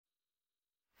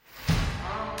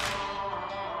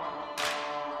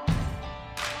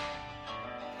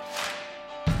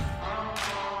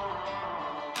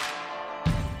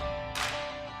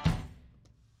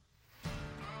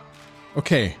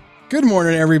Okay, good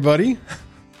morning, everybody.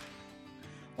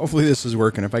 Hopefully this is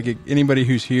working. If I get anybody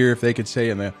who's here, if they could say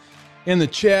in the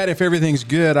chat if everything's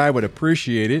good, I would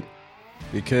appreciate it,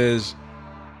 because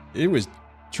it was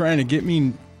trying to get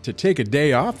me to take a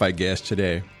day off, I guess,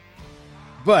 today.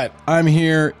 But I'm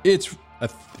here. It's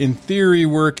in theory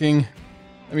working.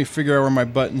 Let me figure out where my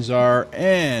buttons are.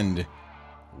 And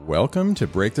welcome to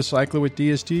Break the Cycle with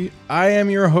DST. I am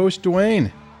your host,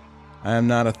 Dwayne. I am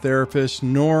not a therapist,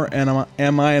 nor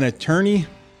am I an attorney.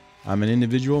 I'm an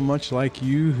individual much like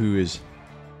you who has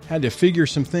had to figure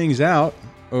some things out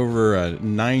over a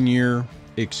 9-year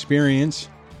experience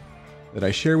that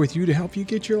I share with you to help you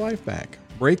get your life back.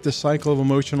 Break the cycle of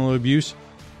emotional abuse.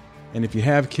 And if you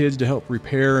have kids, to help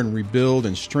repair and rebuild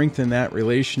and strengthen that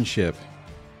relationship.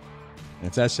 And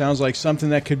if that sounds like something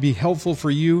that could be helpful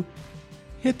for you,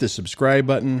 hit the subscribe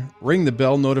button, ring the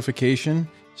bell notification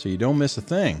so you don't miss a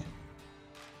thing.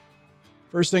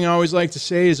 First thing I always like to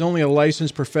say is only a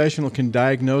licensed professional can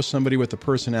diagnose somebody with a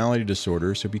personality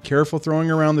disorder, so be careful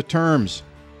throwing around the terms.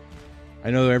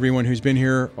 I know everyone who's been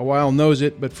here a while knows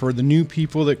it, but for the new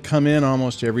people that come in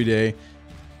almost every day,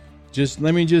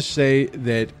 let me say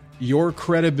that your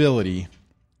credibility,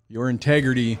 your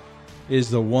integrity is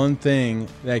the one thing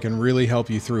that can really help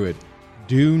you through it.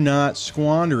 Do not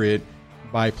squander it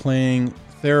by playing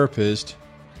therapist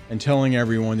and telling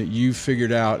everyone that you've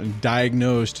figured out and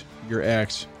diagnosed your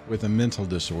ex with a mental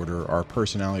disorder or a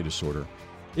personality disorder.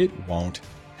 It won't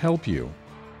help you.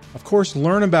 Of course,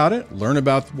 learn about it. Learn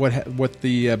about what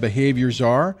the behaviors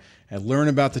are, and learn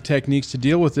about the techniques to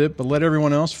deal with it, but let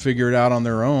everyone else figure it out on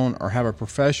their own or have a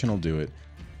professional do it.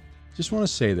 Just want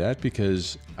to say that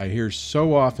because I hear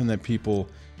so often that people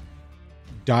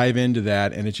dive into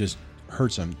that and it just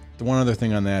hurts them. The one other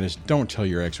thing on that is don't tell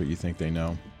your ex what you think they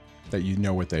know, that you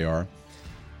know what they are.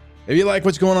 If you like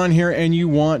what's going on here and you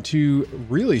want to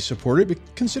really support it,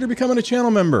 consider becoming a channel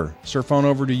member. Surf on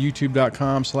over to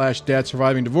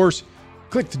youtube.com/dadsurvivingdivorce.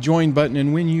 Click the join button,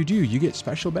 and when you do, you get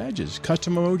special badges,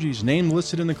 custom emojis, name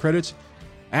listed in the credits,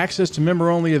 access to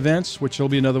member-only events, which will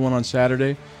be another one on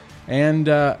Saturday, and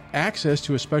access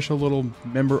to a special little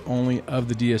member-only of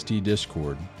the DST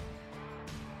Discord.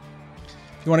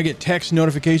 If you want to get text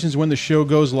notifications when the show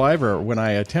goes live or when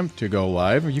I attempt to go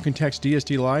live, you can text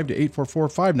DST Live to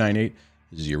 844-598-0012,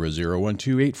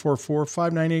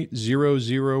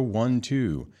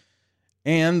 844-598-0012.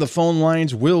 And the phone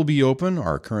lines will be open,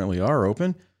 or currently are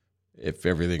open, if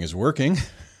everything is working.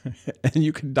 And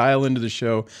you can dial into the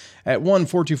show at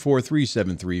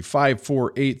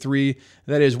 1-424-373-5483.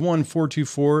 That is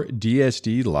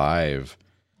 1-424-DST Live.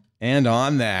 And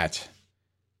on that,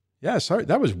 yeah, sorry,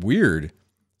 that was weird.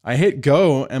 I hit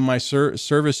go and my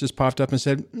service just popped up and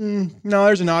said, no,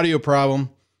 there's an audio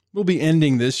problem. We'll be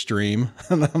ending this stream.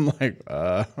 And I'm like,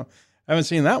 I haven't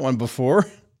seen that one before.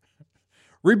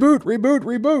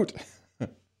 Reboot.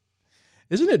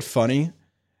 Isn't it funny?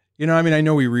 You know, I mean, I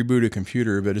know we reboot a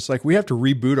computer, but it's like we have to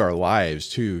reboot our lives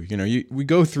too. You know, we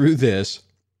go through this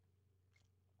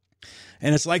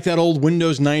and it's like that old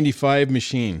Windows 95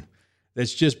 machine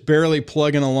that's just barely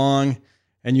plugging along.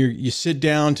 And you sit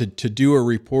down to do a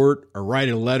report or write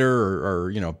a letter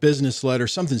or business letter,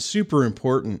 something super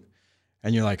important.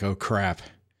 And you're like, oh crap,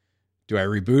 do I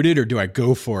reboot it or do I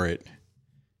go for it?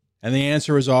 And the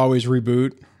answer is always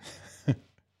reboot. I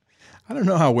don't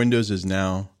know how Windows is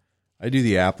now. I do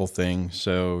the Apple thing.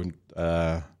 So,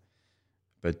 I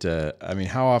mean,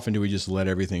 how often do we just let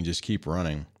everything just keep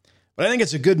running? But I think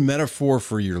it's a good metaphor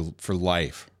for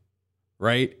life,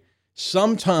 right?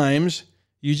 Sometimes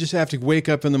you just have to wake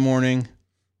up in the morning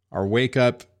or wake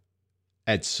up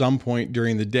at some point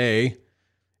during the day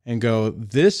and go,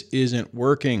 this isn't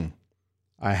working.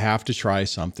 I have to try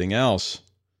something else.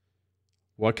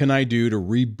 What can I do to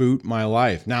reboot my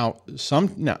life? Now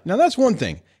that's one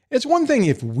thing. It's one thing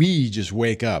if we just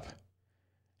wake up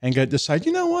and decide,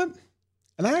 you know what?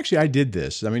 And I did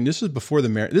this. I mean, this is before the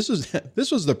marriage. This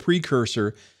was the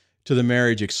precursor to the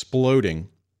marriage exploding.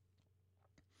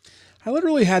 I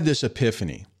literally had this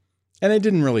epiphany, and it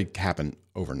didn't really happen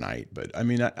overnight, but I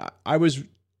mean, I was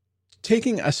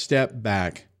taking a step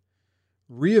back,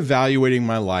 reevaluating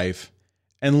my life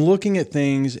and looking at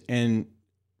things and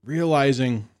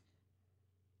realizing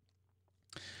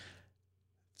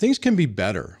things can be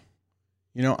better.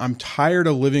 You know, I'm tired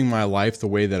of living my life the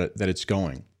way that it's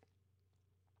going.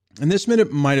 And this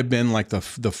might have been like the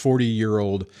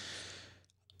 40-year-old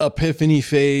epiphany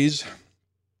phase,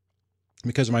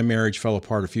 because my marriage fell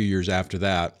apart a few years after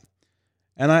that.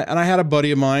 And I had a buddy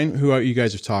of mine who you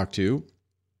guys have talked to.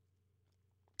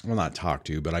 Well, not talked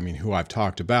to, but I mean, who I've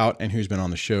talked about and who's been on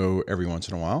the show every once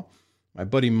in a while. My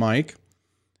buddy Mike.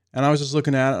 And I was just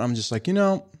looking at it and I'm just like,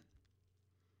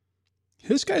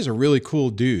 this guy's a really cool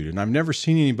dude. And I've never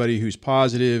seen anybody who's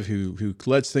positive, who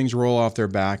lets things roll off their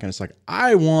back. And it's like,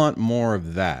 I want more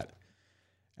of that.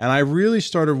 And I really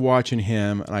started watching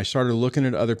him, and I started looking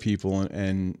at other people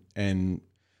and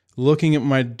looking at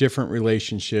my different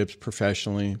relationships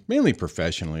professionally, mainly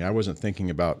professionally. I wasn't thinking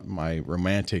about my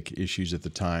romantic issues at the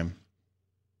time.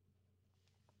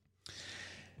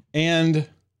 And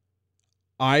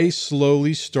I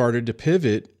slowly started to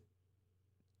pivot,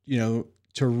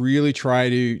 to really try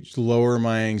to lower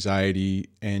my anxiety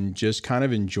and just kind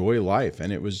of enjoy life.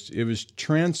 And it was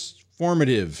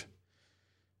transformative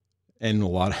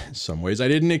in some ways I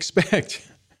didn't expect.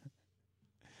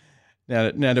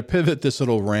 Now to pivot this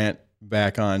little rant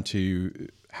back onto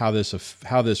how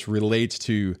this relates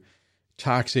to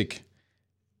toxic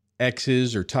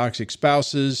exes or toxic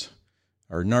spouses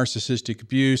or narcissistic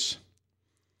abuse.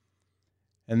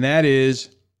 And that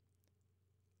is,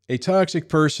 a toxic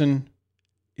person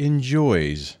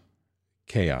enjoys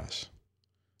chaos.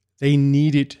 They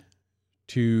need it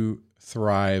to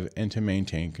thrive and to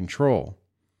maintain control.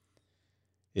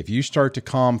 If you start to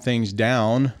calm things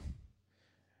down,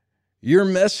 you're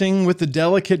messing with the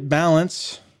delicate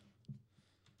balance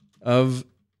of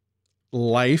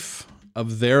life,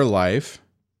 of their life,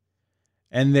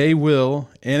 and they will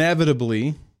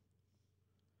inevitably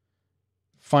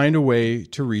find a way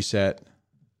to reset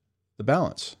the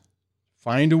balance.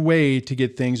 Find a way to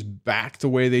get things back the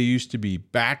way they used to be,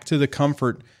 back to the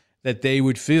comfort that they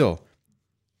would feel.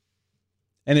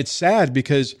 And it's sad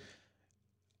because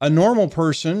a normal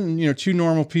person, two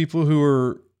normal people who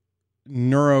are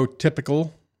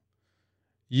neurotypical,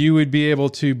 you would be able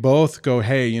to both go,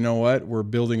 hey, you know what? We're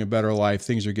building a better life.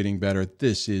 Things are getting better.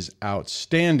 This is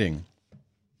outstanding.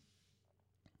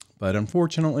 But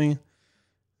unfortunately,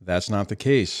 that's not the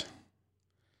case.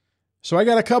 So I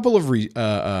got a couple of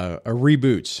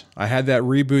reboots. I had that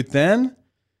reboot then.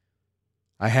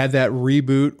 I had that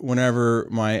reboot whenever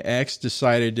my ex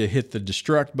decided to hit the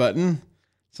destruct button.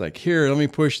 It's like, here, let me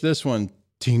push this one.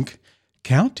 Tink.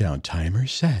 Countdown timer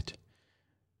set.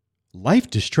 Life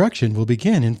destruction will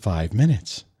begin in 5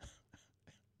 minutes.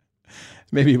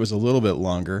 Maybe it was a little bit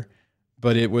longer,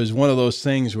 but it was one of those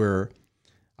things where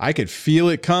I could feel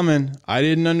it coming. I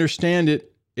didn't understand it.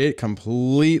 It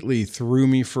completely threw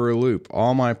me for a loop.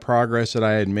 All my progress that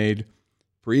I had made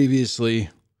previously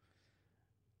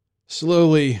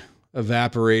slowly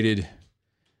evaporated,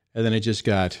 and then it just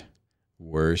got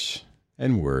worse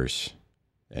and worse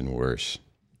and worse.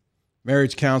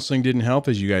 Marriage counseling didn't help,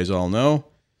 as you guys all know.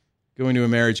 Going to a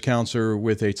marriage counselor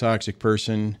with a toxic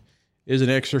person is an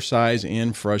exercise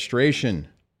in frustration.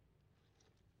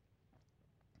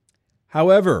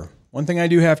 However, one thing I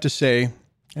do have to say,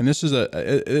 and this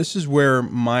is where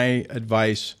my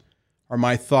advice or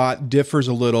my thought differs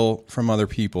a little from other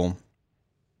people.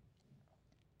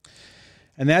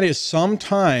 And that is,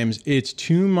 sometimes it's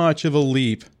too much of a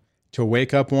leap to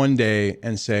wake up one day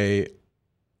and say,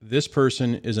 this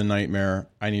person is a nightmare.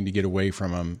 I need to get away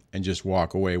from them, and just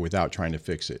walk away without trying to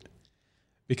fix it.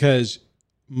 Because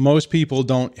most people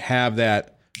don't have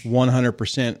that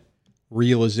 100%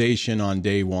 realization on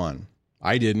day one.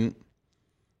 I didn't.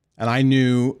 And I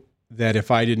knew that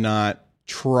if I did not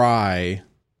try,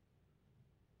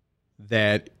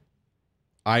 that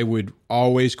I would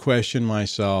always question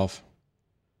myself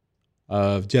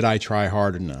of, did I try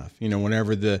hard enough?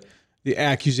 Whenever the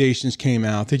accusations came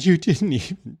out that you didn't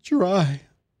even try,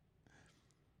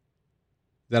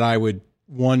 that I would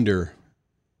wonder,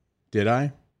 did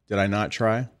I? Did I not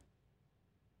try?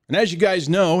 And as you guys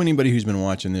know, anybody who's been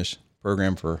watching this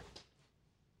program for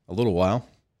a little while,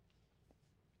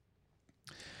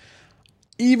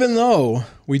 even though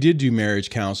we did do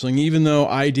marriage counseling, even though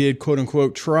I did, quote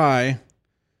unquote, try,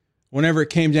 whenever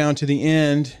it came down to the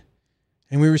end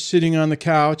and we were sitting on the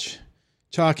couch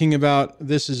talking about,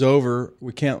 this is over,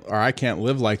 I can't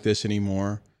live like this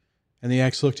anymore. And the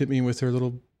ex looked at me with her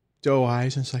little doe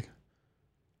eyes and it's like,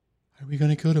 are we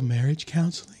going to go to marriage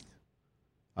counseling?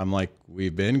 I'm like,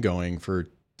 we've been going for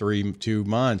 2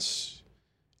 months.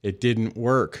 It didn't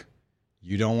work.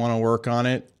 You don't want to work on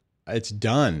it? It's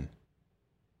done.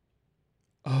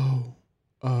 Oh.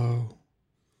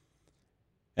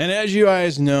 And as you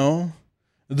guys know,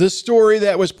 the story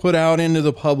that was put out into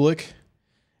the public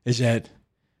is that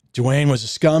Dwayne was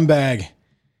a scumbag.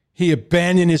 He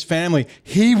abandoned his family.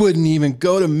 He wouldn't even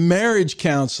go to marriage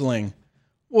counseling.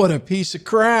 What a piece of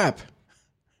crap.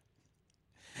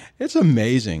 It's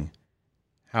amazing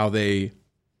how they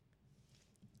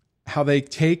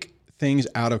take things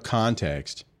out of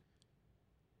context.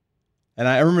 And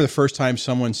I remember the first time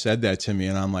someone said that to me,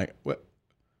 and I'm like,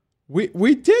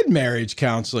 We did marriage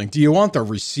counseling. Do you want the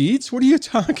receipts? What are you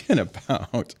talking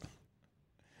about?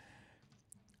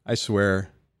 I swear.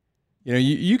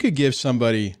 You could give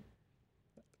somebody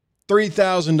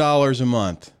 $3,000 a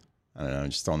month. I don't know,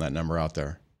 I'm just throwing that number out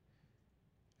there.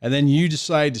 And then you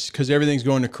decide, because everything's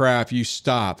going to crap, you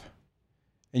stop.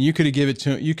 And you could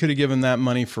have given that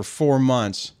money for 4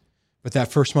 months. But that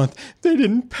first month, they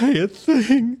didn't pay a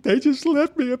thing. They just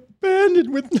left me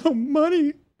abandoned with no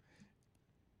money.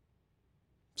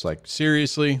 It's like,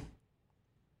 seriously?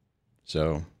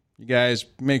 So, you guys,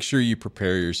 make sure you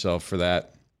prepare yourself for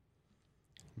that.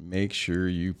 Make sure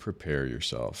you prepare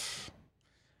yourself.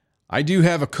 I do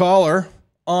have a caller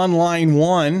on line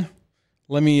 1.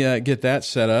 Let me get that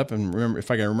set up and remember if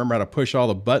I can remember how to push all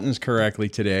the buttons correctly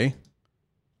today.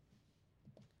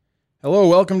 Hello,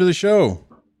 welcome to the show.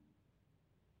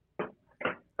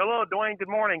 Hello, Dwayne. Good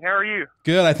morning. How are you?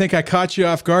 Good. I think I caught you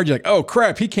off guard. You're like, oh,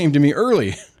 crap, he came to me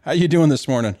early. How you doing this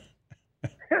morning?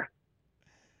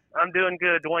 I'm doing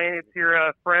good, Dwayne. It's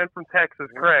your friend from Texas,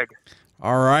 Craig.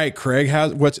 All right, Craig.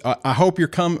 I hope you're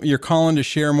calling to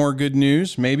share more good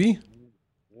news, maybe?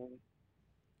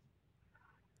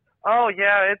 Oh,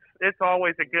 yeah, it's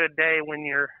always a good day when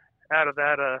you're out of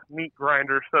that meat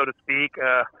grinder, so to speak.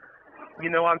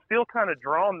 I'm still kind of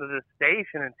drawn to this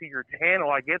station and to your channel.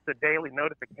 I get the daily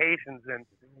notifications, and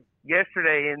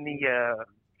yesterday in the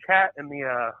chat in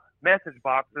the message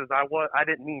boxes, I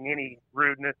didn't mean any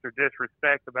rudeness or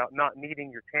disrespect about not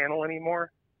needing your channel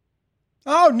anymore.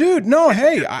 Oh, dude, no,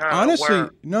 hey, honestly,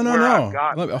 no.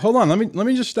 Hold on, let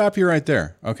me just stop you right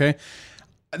there, okay?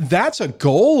 That's a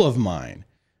goal of mine.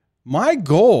 My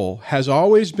goal has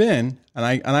always been, and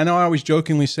I know I always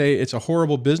jokingly say it's a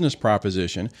horrible business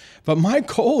proposition, but my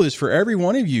goal is for every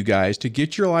one of you guys to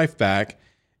get your life back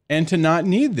and to not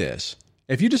need this.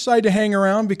 If you decide to hang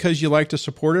around because you like to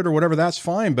support it or whatever, that's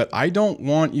fine, but I don't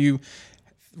want you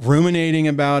ruminating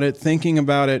about it, thinking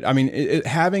about it. I mean,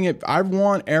 I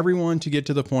want everyone to get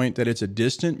to the point that it's a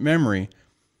distant memory.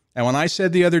 And when I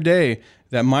said the other day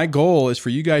that my goal is for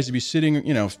you guys to be sitting,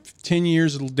 10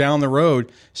 years down the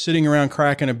road, sitting around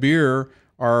cracking a beer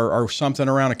or something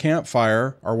around a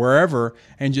campfire or wherever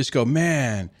and just go,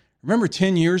 man, remember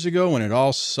 10 years ago when it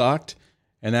all sucked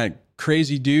and that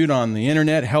crazy dude on the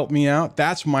internet helped me out?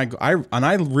 That's and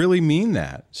I really mean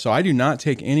that. So I do not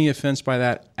take any offense by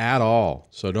that at all.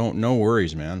 So no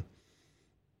worries, man.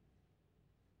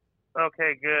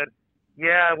 Okay, good.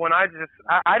 Yeah, when I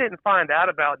didn't find out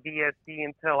about DSD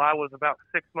until I was about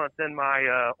 6 months in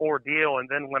my ordeal, and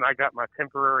then when I got my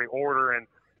temporary order and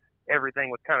everything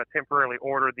was kind of temporarily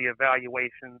ordered, the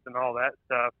evaluations and all that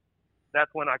stuff, that's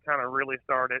when I kind of really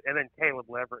started, and then Caleb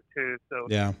Leverett too. So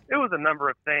yeah, it was a number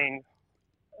of things.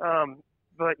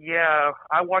 But yeah,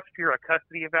 I watched your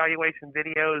custody evaluation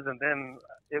videos, and then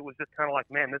it was just kind of like,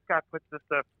 man, this guy puts this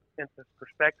stuff into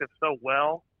perspective so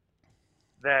well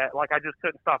that I just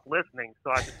couldn't stop listening.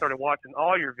 So I just started watching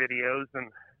all your videos,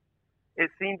 and it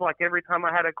seemed like every time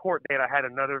I had a court date, I had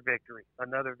another victory.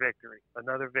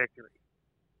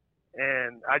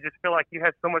 And I just feel like you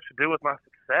had so much to do with my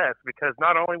success, because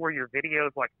not only were your videos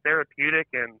therapeutic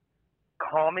and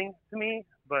calming to me,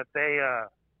 but they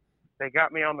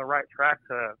got me on the right track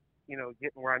to,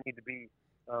 getting where I need to be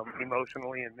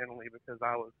emotionally and mentally, because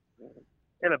I was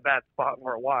in a bad spot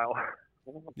for a while.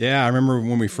 Yeah, I remember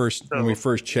when we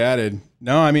first chatted.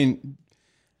 No, I mean,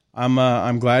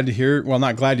 I'm glad to hear. Well,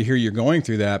 not glad to hear you're going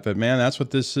through that, but man, that's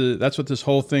what this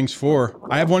whole thing's for.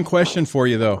 I have one question for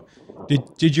you though.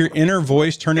 Did your inner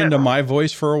voice turn into my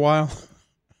voice for a while?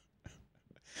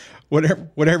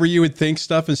 Whatever you would think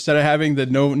stuff, instead of having the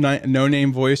no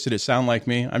name voice, did it sound like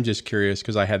me? I'm just curious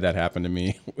because I had that happen to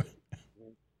me.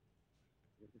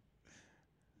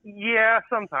 Yeah,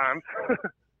 sometimes.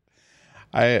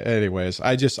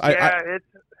 I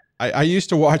used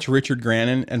to watch Richard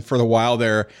Grannon, and for the while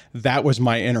there, that was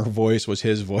my inner voice, was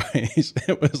his voice.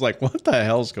 It was like, what the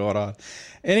hell's going on?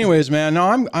 Anyways, man,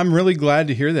 no, I'm really glad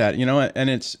to hear that, and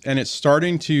it's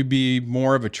starting to be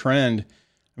more of a trend.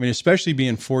 I mean, especially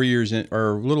being 4 years in,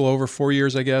 or a little over 4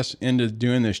 years, I guess, into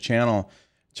doing this channel,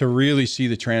 to really see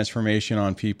the transformation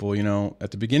on people.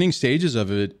 At the beginning stages of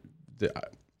it, a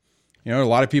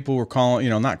lot of people were calling,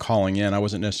 not calling in. I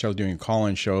wasn't necessarily doing a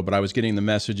call-in show, but I was getting the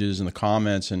messages and the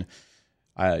comments, and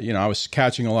I was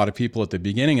catching a lot of people at the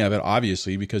beginning of it,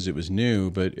 obviously, because it was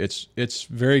new, but it's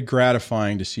very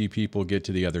gratifying to see people get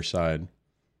to the other side.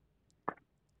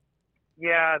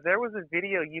 Yeah, there was a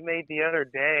video you made the other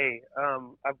day.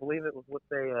 I believe it was with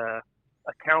a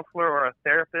counselor or a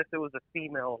therapist. It was a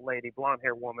female lady,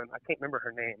 blonde-haired woman. I can't remember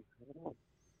her name.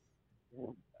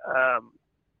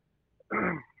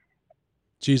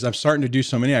 Geez, I'm starting to do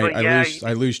so many.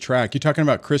 I lose track. You talking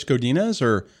about Chris Godinez,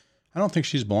 or I don't think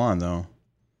she's blonde though.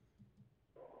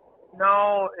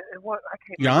 No, I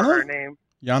can't remember her name.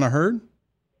 Yana Hurd?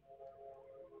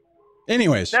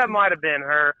 Anyways. That might have been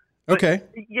her. But okay.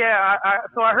 Yeah,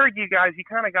 so I heard you guys, you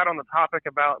kind of got on the topic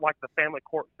about like the family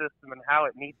court system and how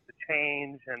it needs to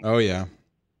change and oh yeah.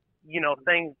 You know,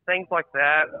 things like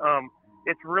that.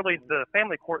 It's really the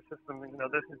family court system, you know,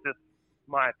 this is just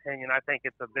my opinion. I think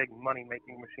it's a big money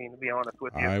making machine, to be honest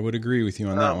with you. I would agree with you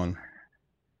on that one.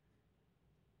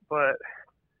 But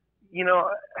you know,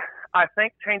 I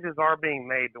think changes are being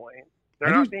made, Dwayne. They're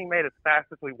not being made as fast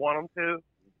as we want them to,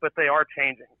 but they are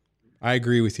changing. I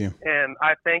agree with you. And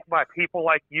I think by people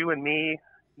like you and me,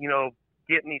 you know,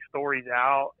 getting these stories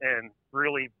out and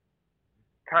really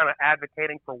kind of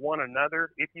advocating for one another,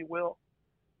 if you will,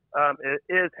 it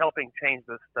is helping change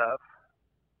this stuff.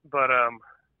 But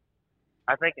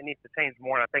I think it needs to change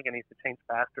more, and I think it needs to change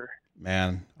faster.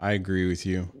 Man, I agree with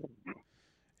you.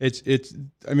 It's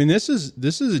I mean, this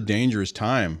is a dangerous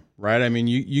time, right? I mean,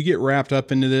 you get wrapped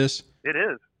up into this. It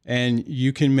is. And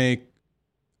you can make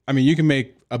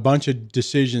a bunch of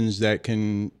decisions that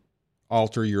can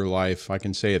alter your life. I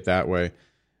can say it that way.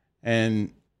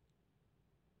 And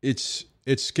it's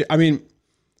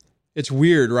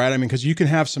weird, right? I mean, because you can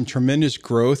have some tremendous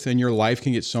growth and your life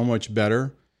can get so much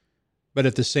better. But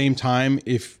at the same time,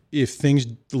 if things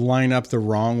line up the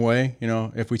wrong way, you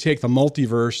know, if we take the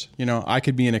multiverse, you know, I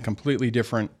could be in a completely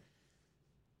different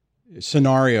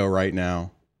scenario right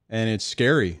now, and it's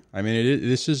scary. I mean,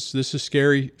 this is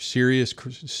scary,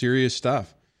 serious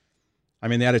stuff. I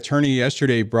mean, that attorney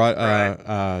yesterday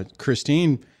brought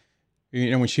Christine, you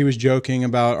know, when she was joking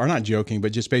about, or not joking,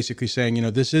 but just basically saying, you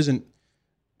know, this isn't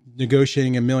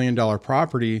negotiating $1 million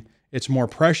property. It's more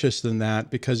precious than that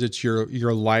because it's your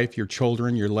life, your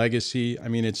children, your legacy. I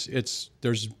mean, it's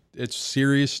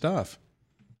serious stuff.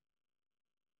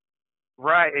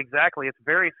 Right, exactly. It's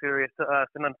very serious to us.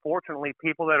 And unfortunately,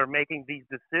 people that are making these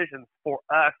decisions for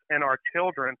us and our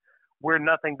children, we're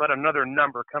nothing but another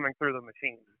number coming through the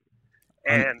machine.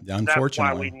 And that's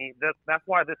why we need this. That's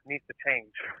why this needs to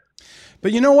change.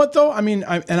 But you know what, though? I mean,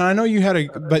 I know you had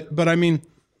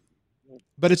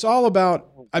but it's all about,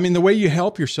 I mean, the way you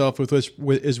help yourself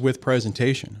is with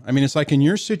presentation. I mean, it's like in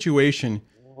your situation,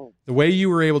 the way you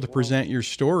were able to present your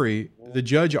story, the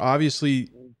judge obviously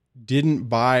didn't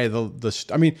buy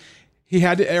I mean, he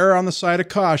had to err on the side of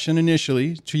caution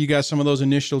initially. So you got some of those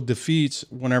initial defeats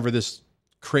whenever this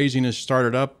craziness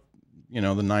started up, you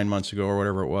know, the 9 months ago or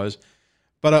whatever it was.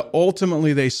 But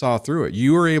ultimately they saw through it.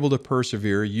 You were able to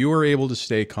persevere. You were able to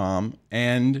stay calm,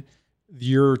 and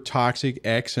your toxic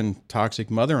ex and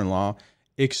toxic mother-in-law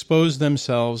exposed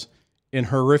themselves in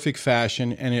horrific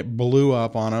fashion, and it blew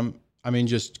up on them. I mean,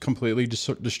 just completely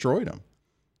destroyed them.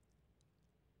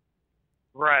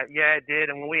 Right. Yeah, it did.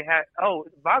 And when we had,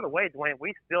 by the way, Dwayne,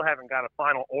 we still haven't got a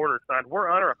final order signed. We're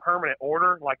under a permanent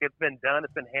order. Like, it's been done.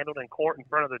 It's been handled in court in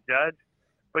front of the judge,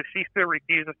 but she still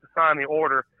refuses to sign the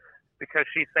order because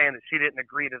she's saying that she didn't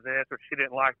agree to this or she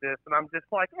didn't like this. And I'm just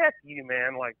like, F you,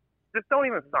 man. Like, just don't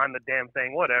even sign the damn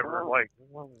thing, whatever. Like,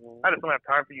 I just don't have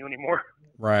time for you anymore.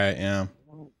 Right, yeah.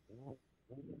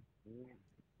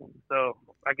 So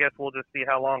I guess we'll just see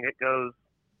how long it goes.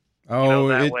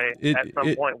 That way. At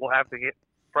some point, we'll have to get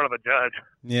in front of a judge.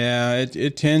 Yeah,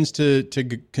 it tends to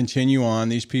continue on.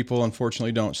 These people,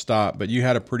 unfortunately, don't stop. But you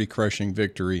had a pretty crushing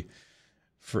victory.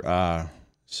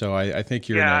 So I think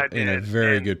you're in a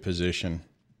very good position.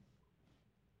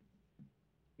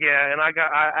 Yeah, and I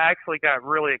actually got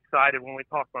really excited when we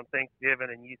talked on Thanksgiving,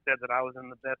 and you said that I was in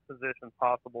the best position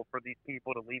possible for these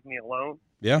people to leave me alone.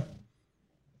 Yeah.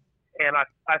 And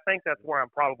I think that's where I'm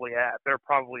probably at. They're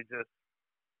probably just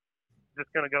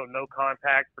going to go no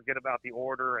contact, forget about the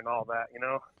order and all that, you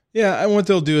know? Yeah, and what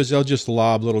they'll do is they'll just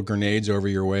lob little grenades over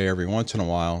your way every once in a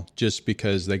while just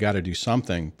because they got to do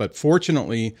something. But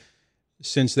fortunately,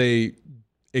 since they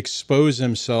expose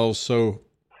themselves so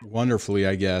wonderfully,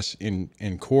 I guess,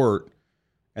 in court,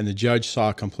 and the judge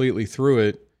saw completely through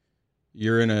it,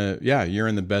 you're in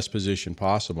the best position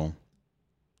possible.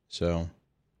 So,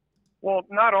 well,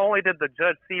 not only did the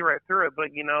judge see right through it,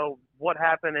 but you know what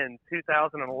happened in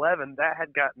 2011, that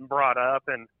had gotten brought up,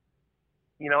 and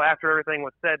you know, after everything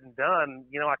was said and done,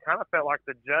 you know, I kind of felt like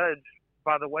the judge,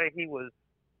 by the way he was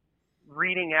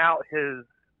reading out his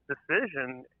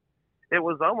decision, it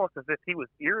was almost as if he was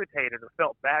irritated or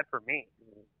felt bad for me.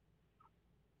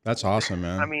 That's awesome,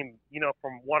 man. I mean, you know,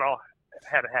 from what all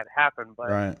had happened, but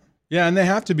right, yeah, and they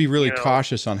have to be really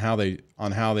cautious on how they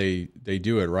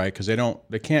do it, right? Because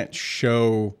they can't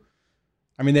show.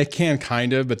 I mean, they can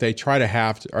kind of, but they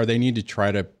need to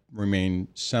try to remain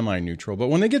semi-neutral. But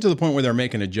when they get to the point where they're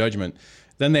making a judgment,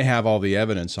 then they have all the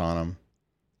evidence on them.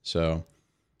 So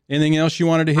anything else you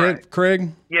wanted to hit, Right.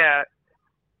 Craig? Yeah.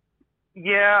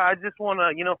 Yeah, I just want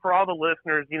to, for all the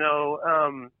listeners,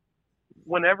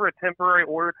 whenever a temporary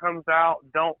order comes out,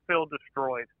 don't feel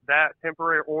destroyed. That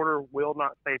temporary order will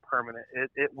not stay permanent.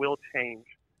 It will change.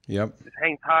 Yep. Just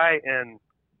hang tight and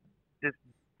just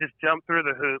jump through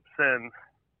the hoops, and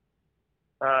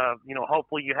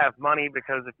hopefully you have money,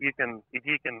 because if you can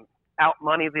out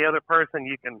money the other person,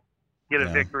 you can get a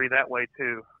victory that way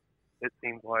too. It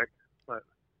seems like. But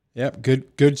yep,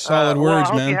 good solid words,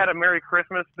 I hope man. you had a Merry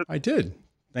Christmas. I did.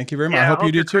 Thank you very much. Yeah, I hope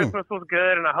you your do too. Christmas was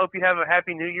good, and I hope you have a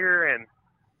Happy New Year, and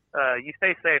you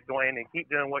stay safe, Dwayne, and keep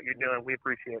doing what you're doing. We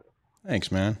appreciate it.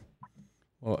 Thanks, man.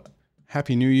 Well,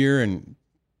 Happy New Year and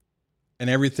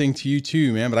everything to you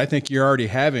too, man. But I think you're already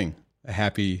having a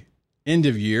happy end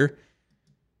of year.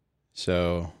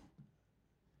 So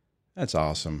that's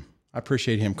awesome. I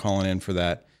appreciate him calling in for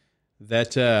that.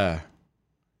 Yeah,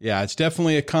 it's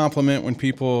definitely a compliment when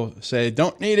people say,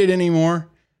 don't need it anymore.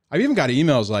 I've even got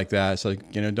emails like that. It's like,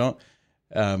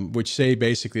 which say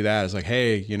basically that. It's like,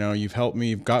 hey, you've helped me,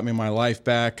 you've got me my life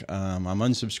back. I'm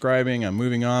unsubscribing, I'm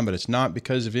moving on, but it's not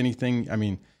because of anything. I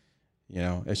mean,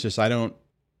 it's just, I don't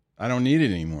need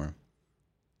it anymore.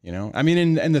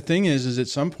 And the thing is at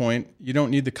some point, you don't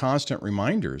need the constant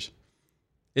reminders.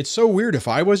 It's so weird. If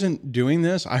I wasn't doing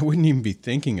this, I wouldn't even be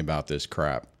thinking about this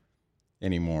crap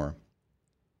anymore.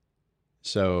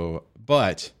 So,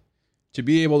 but to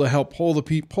be able to help pull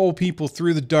people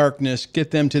through the darkness,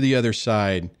 get them to the other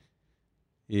side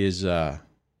is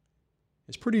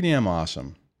pretty damn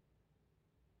awesome.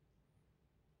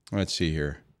 Let's see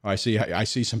here. I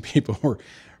see some people were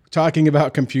talking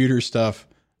about computer stuff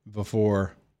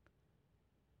before.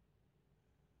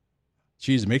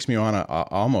 Geez, it makes me want to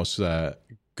almost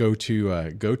go to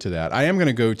that. I am going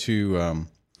to go to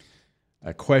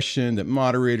a question that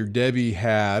moderator Debbie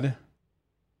had.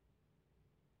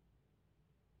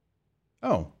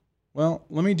 Oh, well,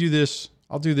 let me do this.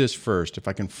 I'll do this first if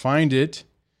I can find it.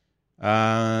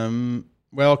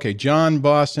 Okay. John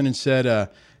Boston and said,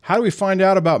 how do we find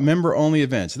out about member-only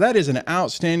events? That is an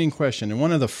outstanding question, and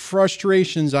one of the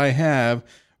frustrations I have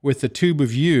with the tube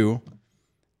of you.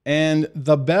 And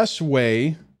the best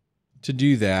way to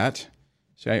do that,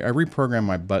 see, I reprogrammed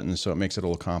my buttons so it makes it a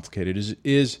little complicated,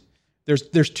 is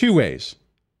there's two ways.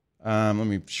 Let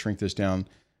me shrink this down.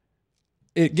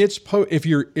 It gets if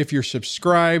you're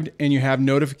subscribed and you have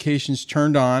notifications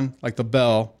turned on, like the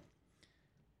bell.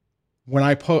 When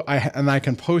I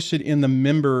can post it in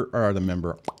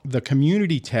the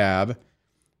community tab.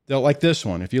 They'll like this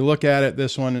one. If you look at it,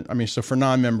 this one. I mean, so for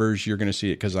non-members, you're going to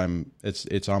see it because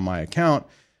it's on my account.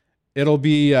 It'll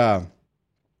be I'll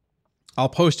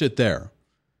post it there,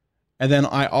 and then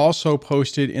I also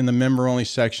post it in the member-only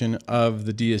section of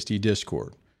the DSD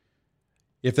Discord.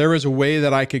 If there was a way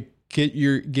that I could get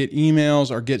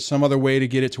emails or get some other way to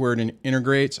get it to where it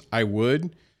integrates, I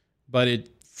would, but I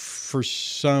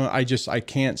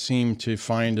can't seem to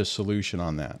find a solution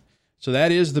on that. So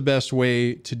that is the best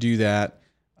way to do that.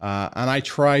 And I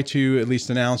try to at least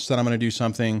announce that I'm going to do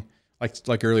something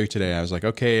like earlier today. I was like,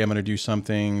 okay, I'm going to do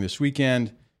something this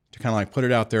weekend to kind of like put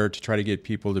it out there to try to get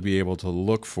people to be able to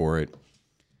look for it.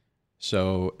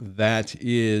 So that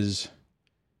is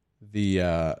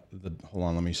hold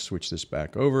on, let me switch this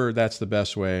back over. That's the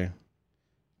best way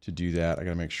to do that. I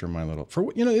got to make sure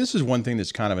this is one thing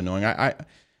that's kind of annoying.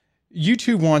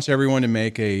 YouTube wants everyone to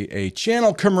make a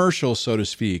channel commercial, so to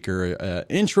speak, or an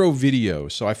intro video.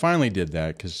 So I finally did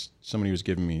that because somebody was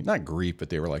giving me, not grief, but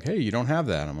they were like, hey, you don't have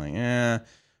that. I'm like, eh.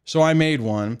 So I made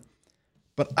one,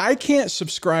 but I can't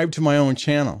subscribe to my own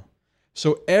channel.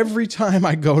 So every time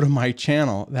I go to my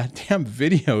channel, that damn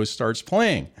video starts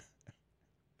playing.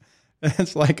 And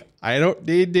it's like, I don't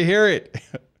need to hear it,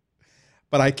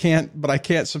 but I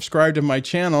can't subscribe to my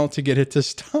channel to get it to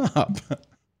stop.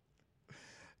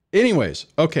 Anyways,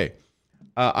 okay.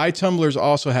 iTumblers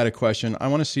also had a question. I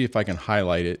want to see if I can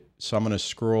highlight it. So I'm going to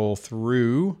scroll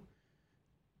through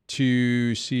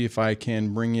to see if I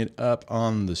can bring it up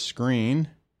on the screen.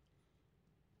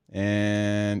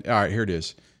 And all right, here it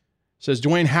is. It says,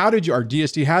 Dwayne, how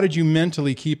did you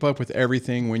mentally keep up with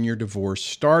everything when your divorce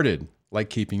started? Like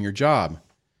keeping your job?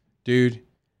 Dude,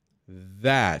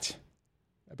 that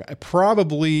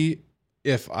probably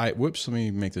let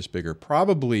me make this bigger.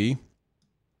 Probably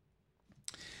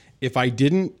if I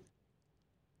didn't,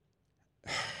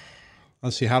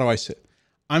 let's see, how do I say?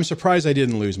 I'm surprised I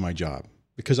didn't lose my job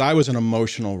because I was an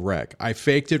emotional wreck. I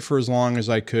faked it for as long as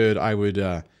I could. I would,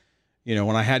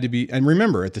 when I had to be, and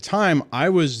remember at the time I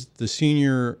was the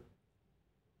senior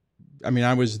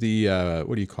I was the,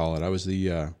 what do you call it? I was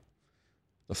the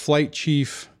flight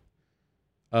chief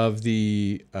of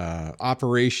the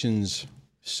operations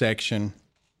section,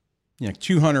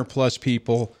 200 plus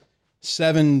people,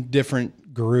 7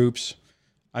 different groups.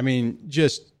 I mean,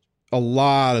 just a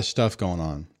lot of stuff going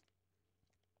on.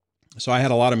 So I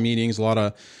had a lot of meetings, a lot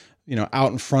of,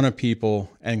 out in front of people,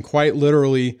 and quite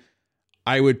literally,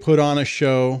 I would put on a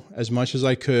show as much as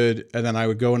I could, and then I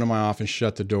would go into my office,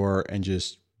 shut the door, and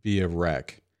just be a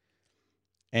wreck.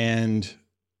 And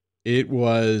it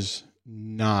was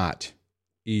not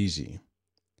easy.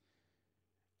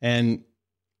 And,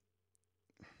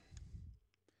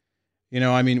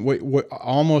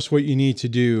 what you need to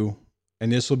do,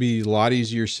 and this will be a lot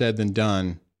easier said than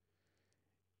done,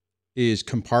 is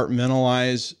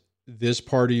compartmentalize this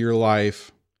part of your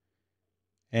life.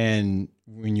 And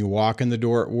when you walk in the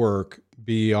door at work,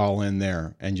 be all in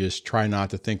there and just try not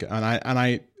to think. And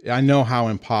I know how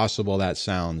impossible that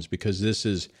sounds, because this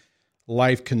is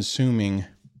life consuming,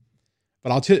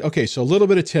 but okay. So a little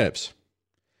bit of tips.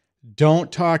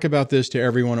 Don't talk about this to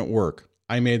everyone at work.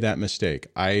 I made that mistake.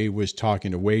 I was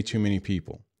talking to way too many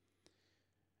people.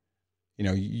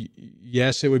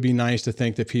 Yes, it would be nice to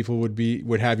think that people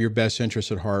would have your best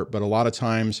interests at heart, but a lot of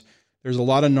times there's a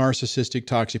lot of narcissistic,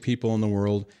 toxic people in the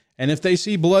world. And if they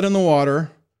see blood in the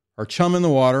water, or chum in the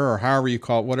water, or however you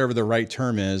call it, whatever the right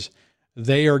term is,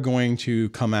 they are going to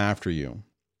come after you.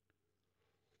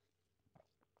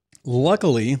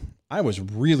 Luckily, I was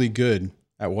really good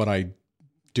at what I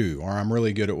do, or I'm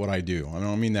really good at what I do. I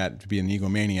don't mean that to be an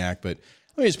egomaniac, but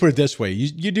let me just put it this way.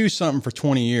 You do something for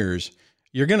 20 years,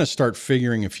 you're going to start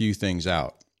figuring a few things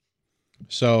out.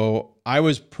 So I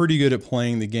was pretty good at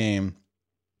playing the game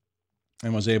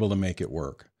and was able to make it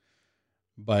work.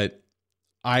 But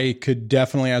I could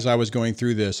definitely, as I was going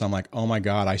through this, I'm like, oh my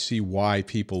God, I see why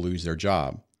people lose their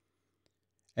job.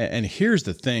 And here's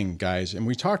the thing, guys, and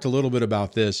we talked a little bit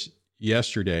about this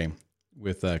yesterday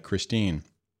with Christine.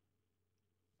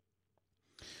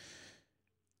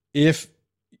 If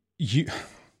you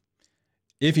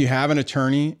have an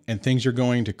attorney and things are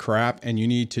going to crap and you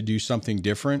need to do something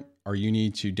different, or you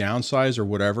need to downsize or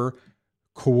whatever,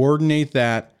 coordinate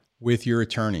that with your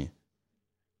attorney,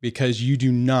 because you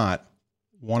do not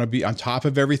want to be on top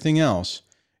of everything else.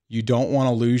 You don't want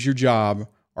to lose your job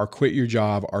or quit your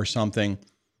job or something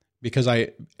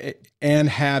and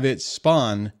have it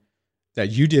spun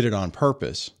that you did it on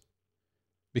purpose,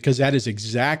 because that is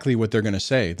exactly what they're going to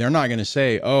say. They're not going to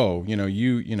say, oh,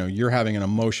 you're having an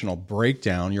emotional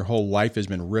breakdown. Your whole life has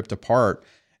been ripped apart.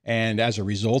 And as a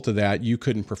result of that, you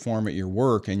couldn't perform at your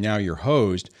work and now you're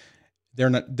hosed.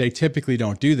 They typically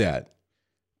don't do that.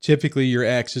 Typically your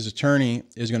ex's attorney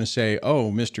is going to say,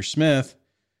 oh, Mr. Smith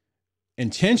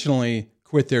intentionally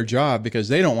quit their job because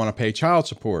they don't want to pay child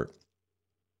support.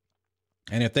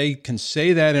 And if they can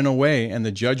say that in a way and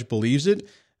the judge believes it,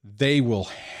 they will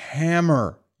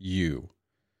hammer you.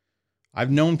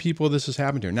 I've known people this has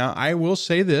happened to. Now, I will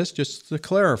say this just to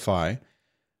clarify.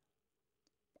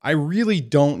 I really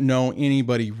don't know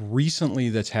anybody recently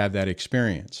that's had that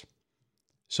experience.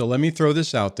 So let me throw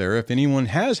this out there. If anyone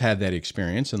has had that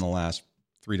experience in the last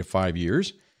 3 to 5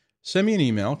 years, send me an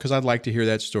email, because I'd like to hear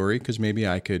that story, because maybe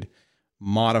I could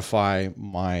modify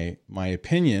my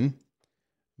opinion.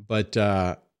 But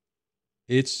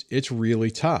it's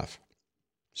really tough.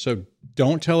 So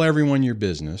don't tell everyone your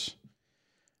business.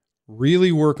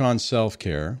 Really work on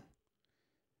self-care.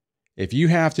 If you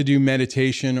have to do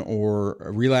meditation or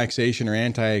relaxation or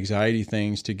anti-anxiety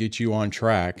things to get you on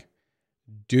track,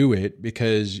 do it,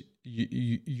 because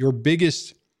your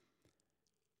biggest,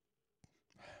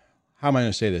 how am I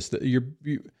going to say this?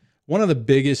 One of the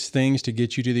biggest things to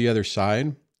get you to the other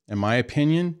side, in my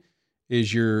opinion,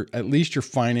 is at least your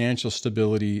financial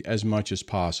stability as much as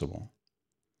possible.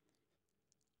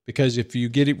 Because if you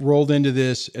get it rolled into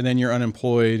this and then you're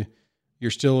unemployed,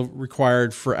 you're still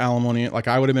required for alimony. Like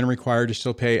I would have been required to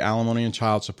still pay alimony and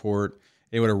child support.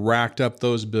 It would have racked up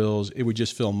those bills. It would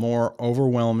just feel more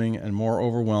overwhelming and more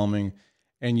overwhelming.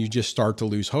 And you just start to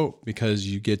lose hope, because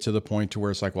you get to the point to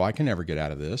where it's like, well, I can never get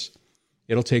out of this.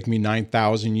 It'll take me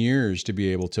 9,000 years to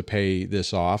be able to pay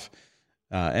this off.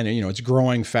 And it's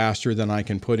growing faster than I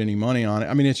can put any money on it.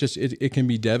 I mean, it's just, it can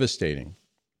be devastating.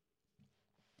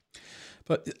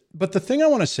 But the thing I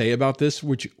want to say about this,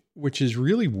 which is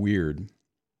really weird, and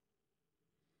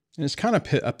it's kind of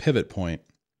a pivot point,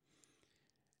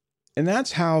 and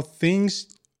that's how things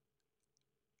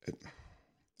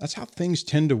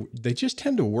tend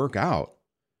to work out.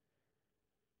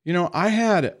 I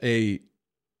had a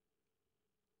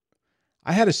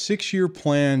 6-year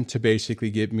plan to basically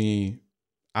get me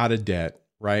out of debt,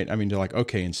 right? I mean, they're like,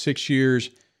 okay, in 6 years,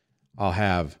 I'll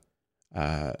have,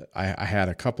 I had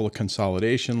a couple of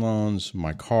consolidation loans,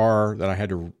 my car that I had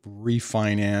to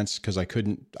refinance because I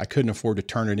couldn't afford to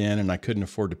turn it in and I couldn't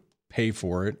afford to pay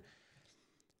for it.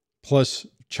 Plus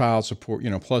child support,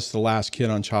 plus the last kid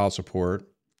on child support.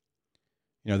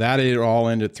 That it all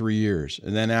ended 3 years.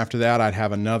 And then after that, I'd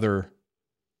have another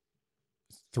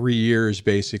 3 years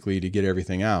basically to get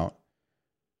everything out.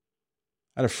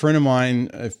 I had a friend of mine,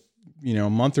 a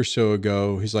month or so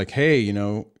ago, he's like, hey,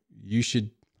 you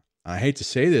should, I hate to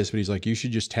say this, but he's like, you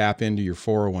should just tap into your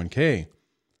 401k.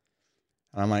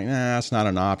 And I'm like, nah, that's not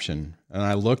an option. And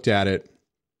I looked at it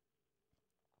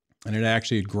and it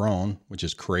actually had grown, which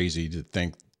is crazy to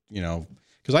think,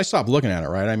 because I stopped looking at it,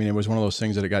 right? I mean, it was one of those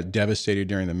things that it got devastated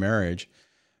during the marriage.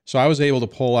 So I was able to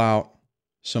pull out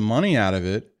some money out of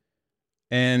it.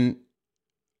 And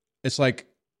it's like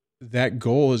that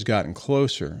goal has gotten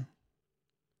closer.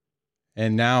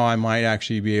 And now I might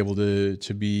actually be able to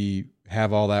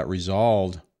have all that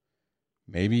resolved.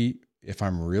 Maybe if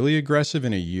I'm really aggressive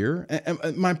in a year.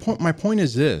 And my point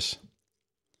is this.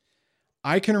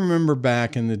 I can remember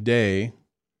back in the day,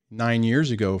 9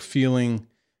 years ago, feeling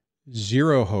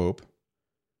zero hope,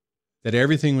 that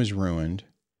everything was ruined,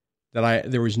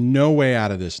 that there was no way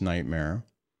out of this nightmare.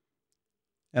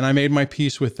 And I made my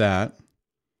peace with that.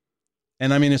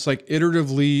 And I mean, it's like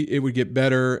iteratively it would get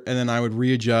better, and then I would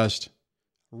readjust,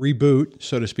 reboot,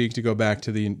 so to speak, to go back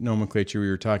to the nomenclature we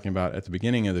were talking about at the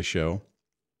beginning of the show.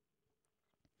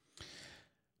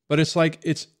 But it's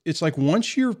like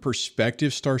once your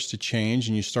perspective starts to change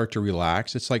and you start to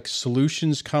relax, it's like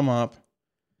solutions come up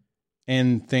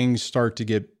and things start to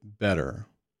get better.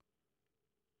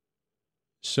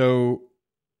 So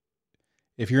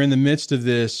if you're in the midst of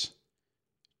this,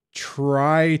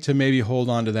 try to maybe hold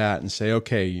on to that and say,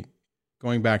 okay,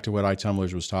 going back to what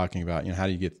iTumblers was talking about, how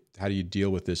do you deal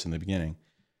with this in the beginning?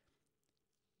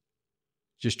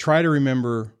 Just try to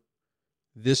remember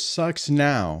this sucks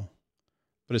now,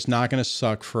 but it's not going to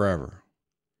suck forever.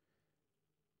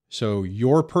 So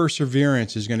your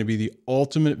perseverance is going to be the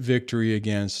ultimate victory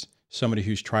against somebody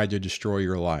who's tried to destroy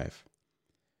your life.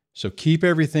 So keep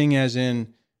everything as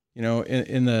in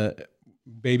the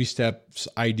baby steps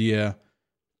idea,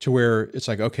 to where it's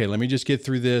like, okay, let me just get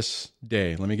through this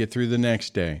day. Let me get through the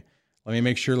next day. Let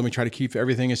me try to keep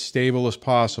everything as stable as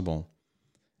possible.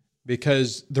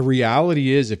 Because the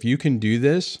reality is, if you can do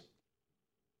this,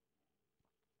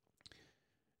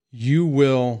 you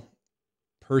will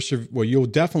persevere. Well, you'll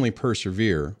definitely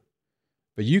persevere,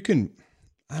 but you can,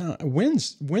 I don't know,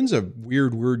 win's a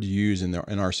weird word to use in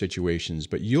our situations,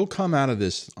 but you'll come out of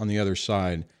this on the other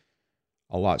side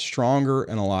a lot stronger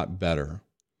and a lot better.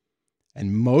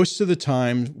 And most of the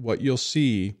time, what you'll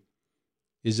see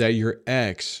is that your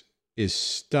ex is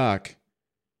stuck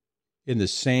in the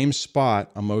same spot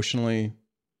emotionally,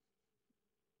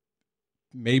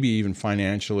 maybe even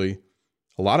financially.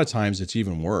 A lot of times it's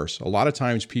even worse. A lot of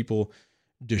times people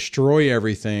destroy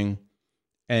everything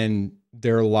and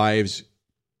their lives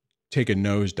take a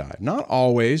nosedive. Not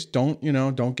always. Don't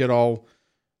get all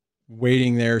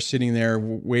sitting there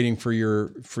waiting for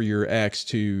your ex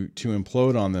to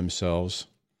implode on themselves.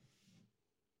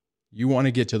 You want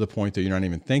to get to the point that you're not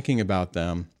even thinking about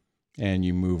them and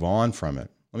you move on from it.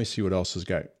 Let me see what else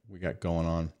we got going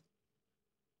on.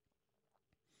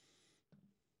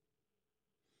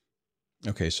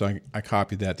 Okay, so I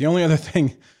copied that. The only other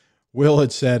thing Will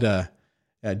had said,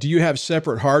 do you have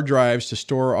separate hard drives to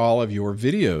store all of your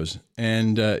videos?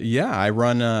 And yeah,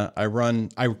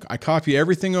 I copy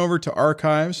everything over to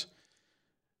archives.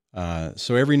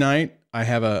 So every night I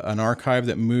have an archive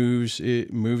that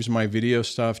moves my video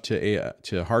stuff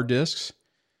to hard disks,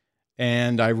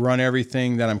 and I run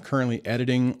everything that I'm currently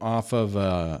editing off of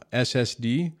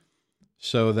SSD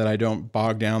so that I don't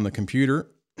bog down the computer.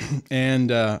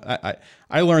 And I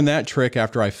learned that trick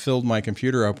after I filled my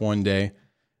computer up one day.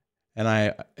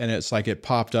 And it's like it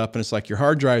popped up and it's like your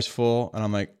hard drive's full. And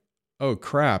I'm like, oh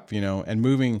crap, and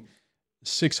moving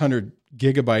 600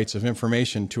 gigabytes of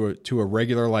information to a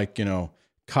regular,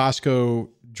 Costco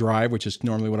drive, which is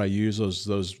normally what I use,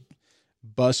 those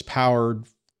bus powered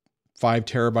 5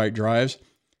 terabyte drives,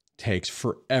 takes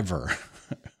forever.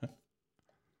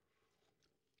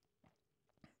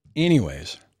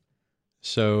 Anyways,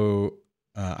 so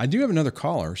I do have another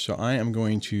caller, so I am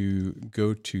going to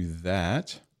go to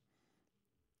that.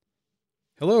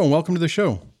 Hello and welcome to the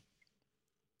show.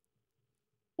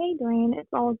 Hey, Dwayne, it's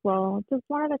Oswald. Just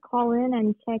wanted to call in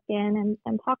and check in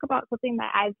and talk about something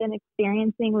that I've been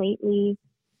experiencing lately.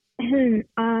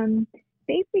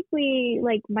 Basically,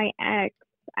 my ex,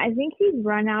 I think he's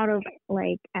run out of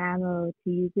ammo to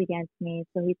use against me.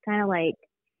 So he's kind of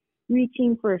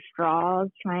reaching for straws,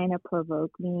 trying to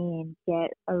provoke me and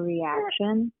get a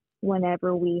reaction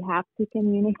whenever we have to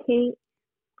communicate.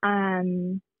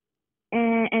 Um,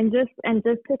 and just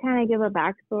to kind of give a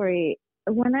backstory,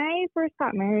 when I first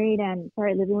got married and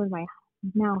started living with my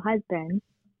now husband,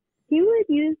 he would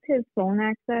use his phone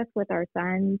access with our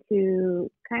son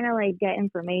to kind of like get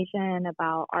information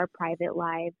about our private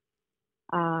lives,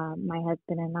 my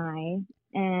husband and I.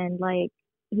 And like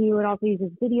he would also use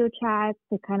his video chats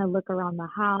to kind of look around the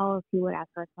house. He would ask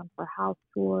our son for house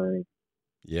tours.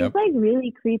 Yep. Just like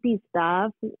really creepy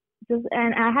stuff.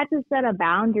 And I had to set a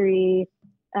boundary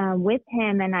with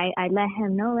him, and I let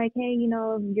him know, like, hey,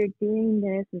 you're doing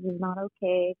this. This is not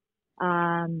okay.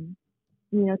 Can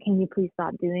you please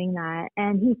stop doing that?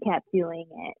 And he kept doing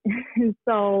it.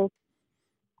 So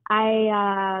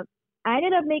I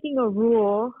ended up making a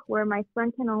rule where my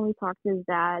son can only talk to his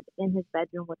dad in his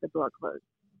bedroom with the door closed.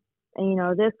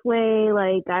 And, this way,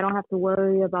 like, I don't have to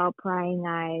worry about prying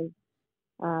eyes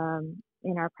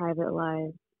in our private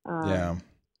lives. Yeah.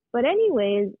 But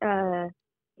anyways,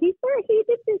 he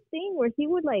did this thing where he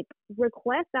would like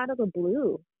request out of the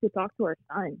blue to talk to our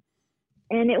son.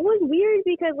 And it was weird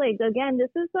because, like, again, this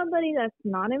is somebody that's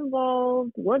not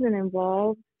involved, wasn't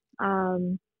involved.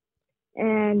 And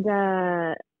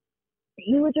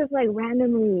he would just like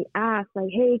randomly ask, like,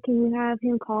 hey, can you have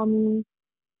him call me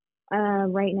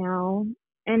right now?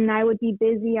 And I would be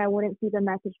busy. I wouldn't see the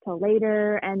message till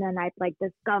later. And then I'd like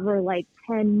discover like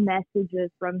 10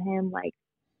 messages from him, like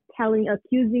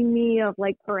accusing me of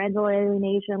like parental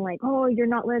alienation, like, oh, you're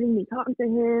not letting me talk to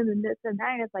him and this and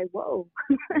that. And it's like, whoa,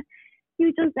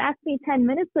 you just asked me 10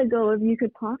 minutes ago if you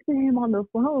could talk to him on the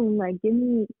phone. Like, give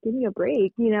me a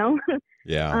break,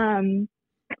 Yeah.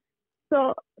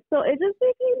 So it just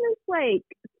became this like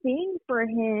thing for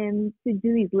him to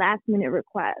do these last minute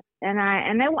requests, and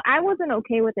I wasn't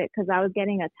okay with it because I was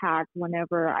getting attacked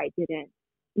whenever I didn't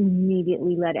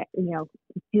immediately let it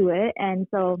do it. And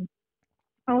so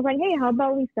I was like, hey, how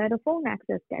about we set a phone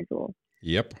access schedule?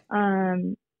 Yep.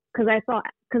 Because I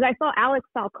saw Alex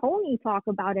Falcone talk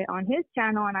about it on his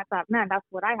channel, and I thought, man, that's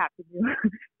what I have to do.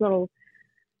 so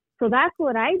that's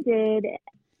what I did,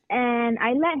 and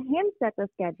I let him set the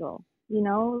schedule.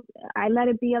 I let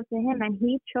it be up to him, and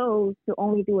he chose to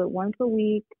only do it once a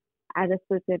week at a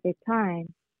specific time.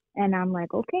 And I'm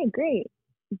like, okay, great.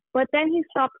 But then he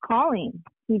stopped calling.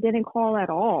 He didn't call at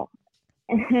all.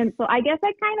 And so I guess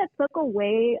I kind of took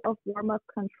away a form of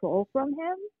control from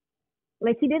him.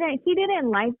 Like he didn't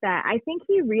like that. I think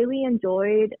he really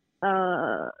enjoyed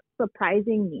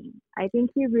surprising me. I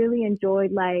think he really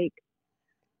enjoyed like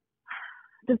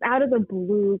just out of the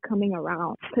blue coming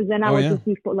around, because then I would just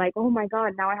be like, oh my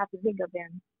God, now I have to think of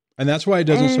him. And that's why it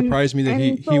doesn't surprise me that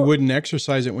he wouldn't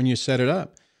exercise it when you set it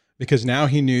up, because now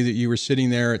he knew that you were sitting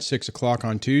there at 6 o'clock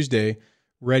on Tuesday,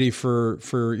 ready for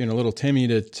little Timmy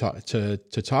to talk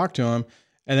to him,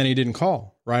 and then he didn't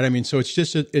call, right? I mean, so it's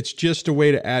just a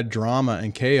way to add drama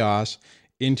and chaos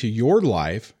into your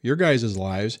life, your guys'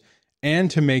 lives, and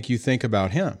to make you think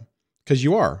about him. Because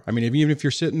you are. I mean, even if you're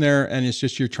sitting there and it's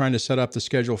just you're trying to set up the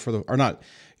schedule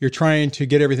you're trying to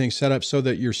get everything set up so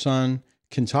that your son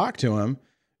can talk to him.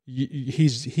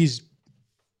 He's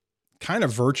kind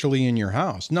of virtually in your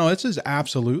house. No, this is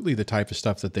absolutely the type of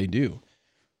stuff that they do.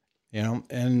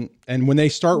 And when they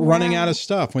start running out of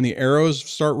stuff, when the arrows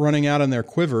start running out in their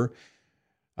quiver,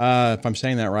 if I'm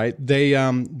saying that right,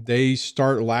 they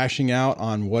start lashing out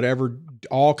on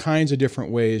all kinds of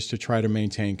different ways to try to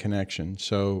maintain connection.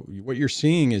 So what you're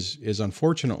seeing is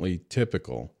unfortunately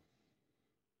typical.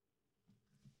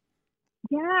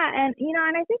 Yeah. And,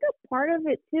 and I think a part of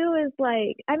it too is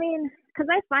like, I mean, because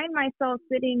I find myself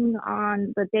sitting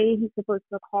on the day he's supposed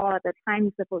to call, at the time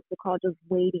he's supposed to call, just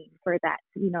waiting for that,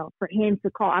 for him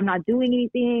to call. I'm not doing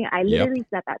anything. I literally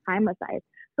set that time aside.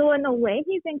 So in a way,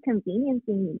 he's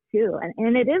inconveniencing me too.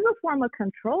 And it is a form of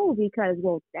control because,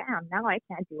 well, damn, now I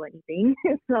can't do anything.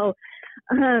 So,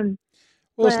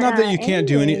 well, it's not that you can't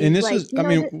do anything. And this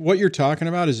what you're talking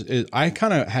about is I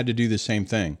kind of had to do the same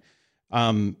thing.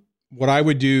 What I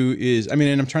would do is, and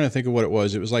I'm trying to think of what it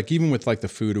was. It was like, even with like the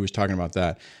food, I was talking about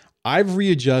that. I've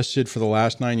readjusted for the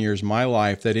last 9 years of my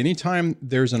life that anytime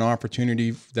there's an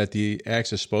opportunity that the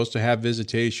ex is supposed to have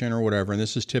visitation or whatever, and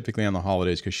this is typically on the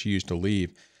holidays because she used to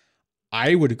leave,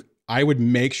 I would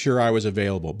make sure I was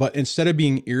available. But instead of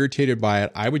being irritated by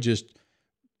it, I would just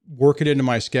work it into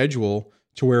my schedule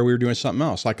to where we were doing something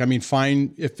else. Like,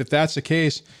 fine, if that's the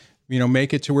case,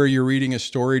 make it to where you're reading a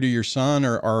story to your son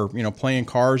or playing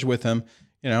cards with him,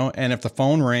 and if the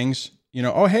phone rings,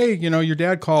 oh, hey, your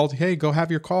dad called, hey, go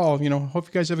have your call, hope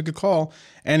you guys have a good call.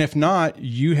 And if not,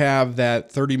 you have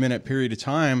that 30-minute period of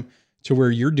time to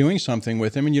where you're doing something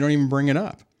with him and you don't even bring it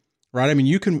up, right? I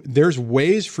mean, there's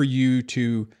ways for you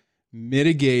to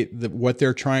mitigate what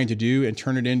they're trying to do and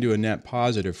turn it into a net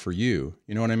positive for you.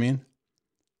 You know what I mean?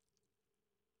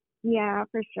 Yeah,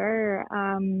 for sure.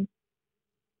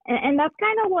 And that's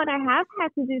kind of what I have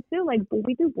had to do too. Like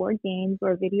we do board games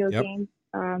or video Yep. games.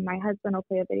 My husband will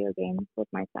play a video game with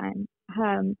my son.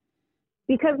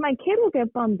 Because my kid will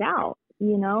get bummed out,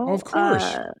 you know? Oh, of course.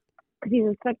 Because he's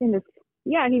expecting this.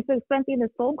 Yeah, he's expecting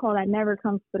this phone call that never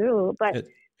comes through. But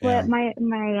Yeah. my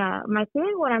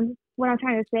thing, what I'm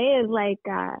trying to say is like,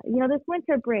 you know, this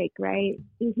winter break, right?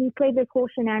 He played this whole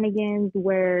shenanigans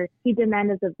where he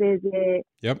demanded a visit.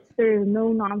 Yep. There's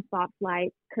no nonstop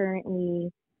flights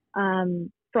currently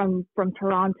from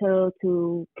Toronto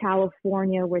to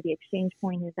California, where the exchange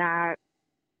point is at,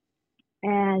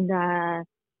 and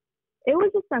it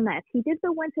was just a mess. He did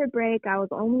the winter break. I was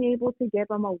only able to give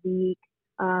him a week.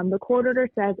 The court order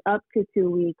says up to 2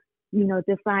 weeks, you know,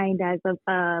 defined as a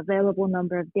available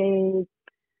number of days.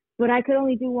 But I could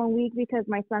only do 1 week because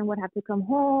my son would have to come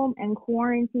home and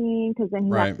quarantine, because then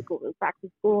he has to go back to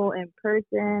school in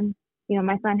person. You know,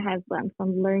 my son has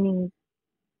some learning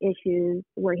issues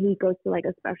where he goes to like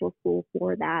a special school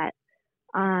for that.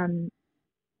 So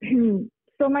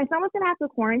my son was gonna have to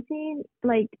quarantine,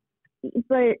 like,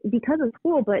 but because of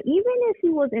school. But even if he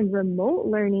was in remote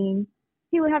learning,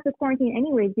 he would have to quarantine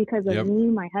anyways because of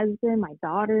me, my husband, my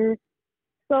daughter.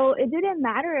 So it didn't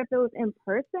matter if it was in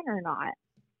person or not.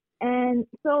 And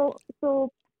so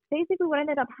basically what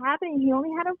ended up happening, he only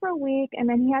had him for a week, and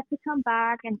then he had to come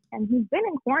back, and he's been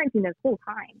in quarantine this whole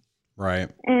time.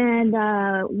 Right. And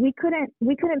we couldn't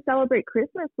celebrate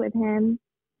Christmas with him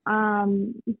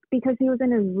because he was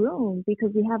in his room,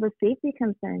 because we have a safety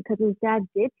concern, because his dad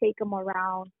did take him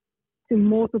around to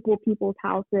multiple people's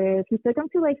houses. He took him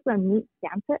to like some Meet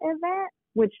Santa event,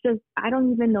 which just, I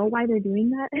don't even know why they're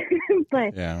doing that,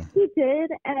 but he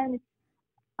did. And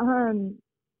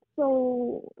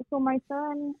so my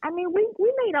son, I mean, we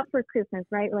made up for Christmas,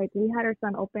 right? Like we had our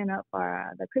son open up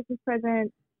the Christmas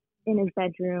present in his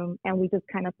bedroom, and we just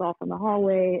kind of saw from the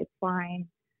hallway. It's fine.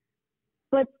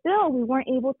 But still, we weren't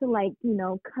able to, like, you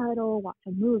know, cuddle, watch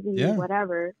a movie,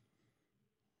 whatever.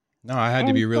 No, I had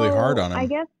to be really hard on him. I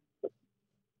guess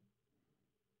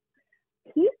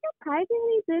he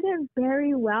surprisingly did it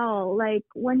very well. Like,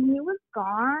 when he was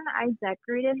gone, I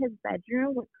decorated his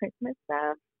bedroom with Christmas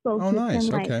stuff. So he can,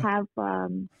 like, have,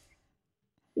 so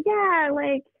he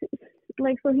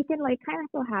can, like, kind of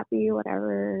feel happy,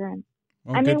 whatever. And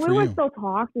I mean, we would still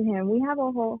talk to him. We have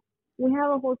a whole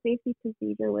safety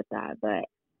procedure with that, but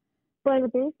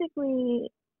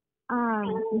basically,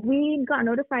 we got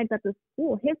notified that his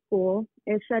school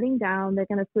is shutting down. They're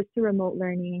gonna switch to remote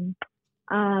learning.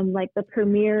 Like the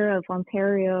Premier of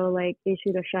Ontario, like,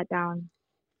 issued a shutdown,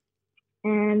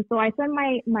 and so I sent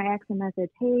my ex a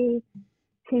message. Hey,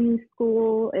 King's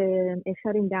school is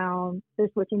shutting down.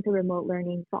 They're switching to remote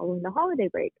learning following the holiday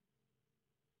break.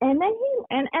 And then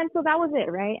so that was it,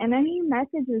 right? And then he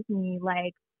messages me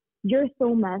like, "You're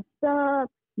so messed up.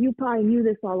 You probably knew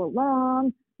this all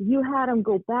along. You had him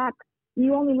go back.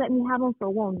 You only let me have him for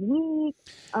 1 week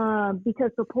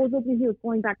because supposedly he was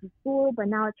going back to school, but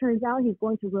now it turns out he's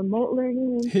going to remote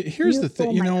learning." Here's the thing.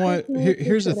 You know what?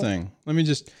 Here's the thing. Let me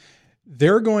just,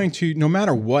 they're going to, no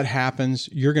matter what happens,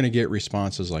 you're going to get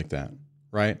responses like that,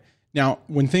 right? Now,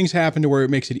 when things happen to where it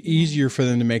makes it easier for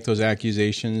them to make those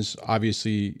accusations,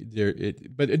 obviously,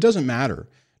 but it doesn't matter.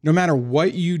 No matter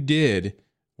what you did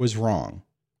was wrong,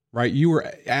 right? You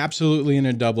were absolutely in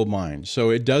a double mind. So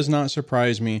it does not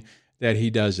surprise me that he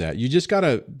does that. You just got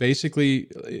to basically,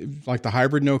 like the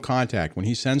hybrid no contact, when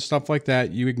he sends stuff like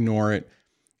that, you ignore it.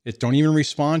 Don't even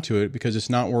respond to it because it's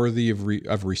not worthy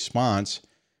of response,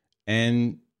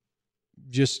 and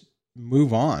just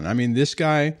move on. I mean, this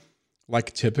guy, like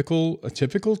a typical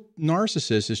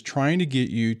narcissist, is trying to get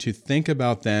you to think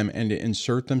about them and to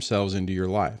insert themselves into your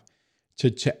life,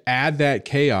 to add that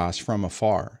chaos from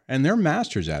afar. And they're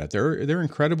masters at it. They're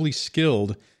incredibly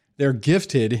skilled. They're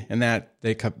gifted in that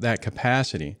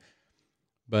capacity.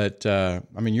 But I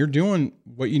mean, you're doing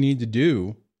what you need to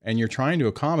do, and you're trying to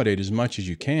accommodate as much as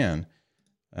you can.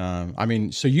 I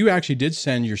mean, so you actually did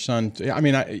send your son.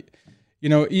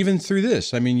 Even through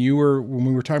this, I mean, when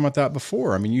we were talking about that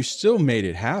before, I mean, you still made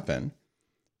it happen.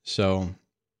 So,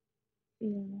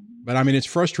 but I mean, it's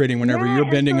frustrating whenever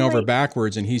you're bending over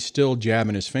backwards and he's still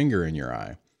jabbing his finger in your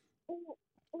eye.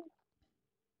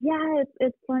 Yeah,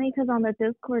 it's funny because on the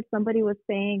Discord, somebody was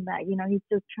saying that, you know, he's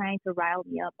just trying to rile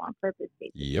me up on purpose,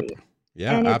 basically. Yep.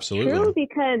 Yeah, and absolutely. It's true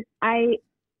because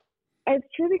It's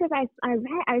true because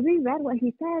I reread what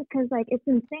he said because like it's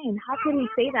insane. How could he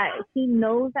say that? He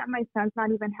knows that my son's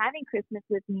not even having Christmas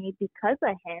with me because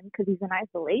of him because he's in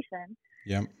isolation.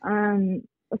 Yep.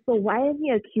 So why is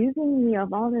he accusing me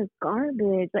of all this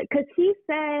garbage? Like, because he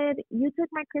said you took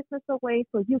my Christmas away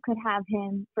so you could have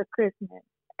him for Christmas,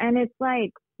 and it's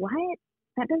like, what?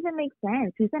 That doesn't make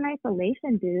sense. He's in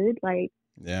isolation, dude. Like,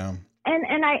 yeah.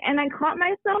 And I caught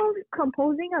myself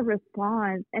composing a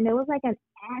response, and it was like an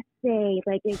essay,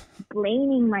 like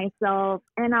explaining myself,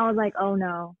 and I was like, oh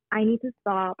no, I need to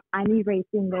stop. I'm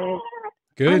erasing this.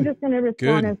 Good. I'm just gonna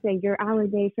respond Good. and say your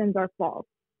allegations are false.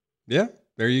 Yeah,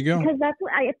 there you go. Because that's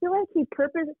what I feel like he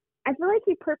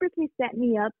purposely set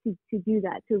me up to do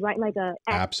that, to write like a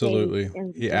essay. Absolutely.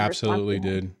 He absolutely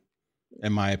did,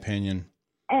 in my opinion.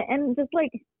 And just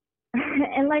like,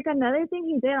 and like another thing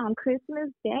he did on Christmas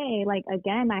Day, like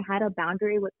again, I had a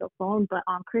boundary with the phone, but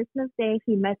on Christmas Day,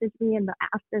 he messaged me in the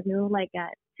afternoon, like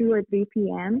at 2 or 3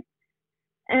 p.m.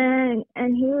 And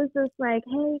he was just like,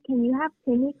 hey, can you have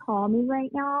Timmy call me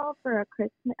right now for a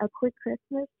quick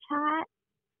Christmas chat?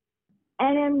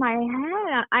 And in my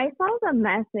head, I saw the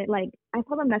message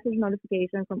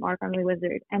notification from Our Family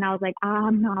Wizard, and I was like,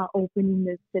 I'm not opening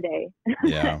this today.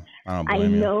 Yeah, I don't blame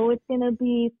you. I know it's gonna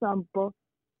be some book.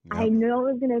 Yep. I know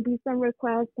it's gonna be some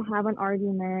request to have an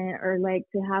argument or like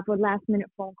to have a last minute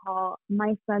phone call.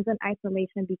 My son's in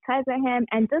isolation because of him.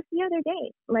 And just the other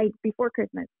day, like before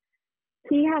Christmas,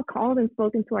 he had called and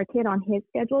spoken to our kid on his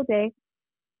scheduled day.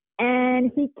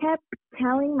 And he kept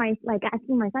asking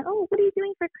my son, oh, what are you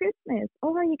doing for Christmas?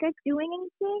 Oh, are you guys doing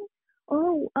anything?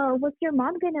 Oh, what's your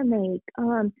mom gonna make?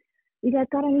 You guys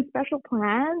got any special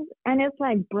plans? And it's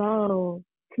like, bro,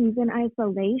 he's in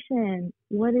isolation.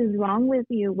 What is wrong with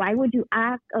you? Why would you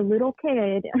ask a little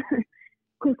kid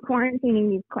who's quarantining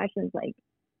these questions? Like,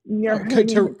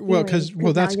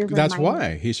 that's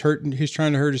why he's hurting. He's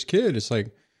trying to hurt his kid. It's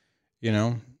like, I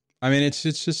mean, it's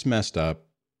just messed up.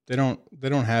 They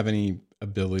don't have any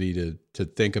ability to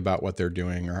think about what they're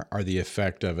doing or the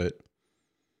effect of it.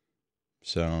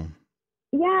 So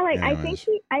yeah, like anyways.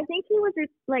 I think he was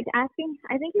like asking.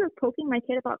 I think he was poking my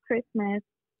kid about Christmas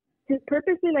to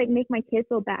purposely like make my kid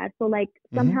feel bad. So like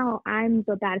somehow I'm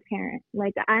the bad parent.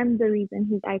 Like I'm the reason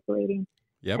he's isolating.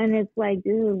 Yep. And it's like,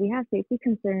 dude, we have safety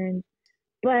concerns.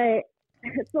 But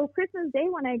so Christmas Day,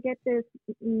 when I get this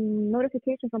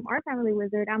notification from Our Family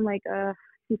Wizard, I'm like,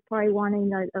 he's probably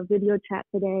wanting a video chat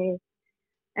today.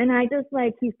 And I just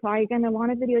like, he's probably going to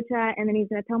want a video chat. And then he's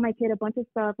going to tell my kid a bunch of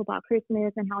stuff about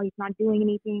Christmas and how he's not doing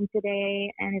anything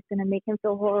today. And it's going to make him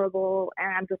feel horrible.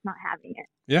 And I'm just not having it.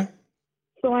 Yeah.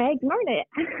 So I ignored it.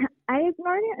 I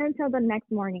ignored it until the next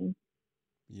morning.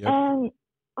 Yep. And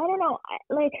I don't know,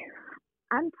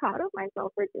 I'm proud of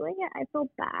myself for doing it. I feel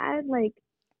bad. Like,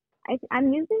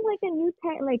 I'm using like a new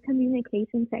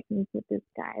communication technique with this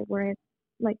guy where it's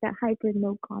like that hybrid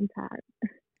no contact.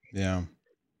 Yeah.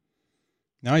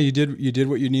 No, you did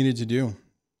what you needed to do.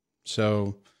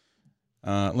 So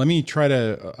let me try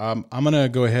to, I'm going to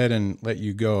go ahead and let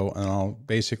you go, and I'll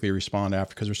basically respond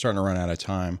after because we're starting to run out of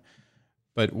time.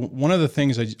 But one of the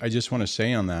things I just want to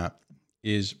say on that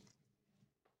is,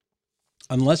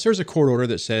 unless there's a court order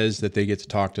that says that they get to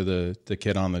talk to the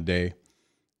kid on the day,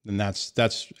 then that's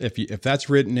if that's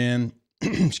written in,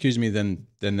 excuse me, then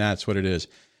that's what it is.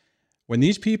 When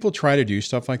these people try to do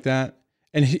stuff like that,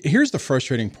 and here's the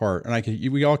frustrating part,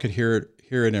 and we all could hear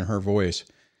it in her voice,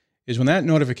 is when that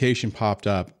notification popped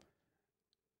up,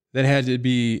 that had to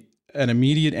be an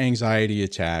immediate anxiety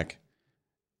attack.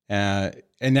 And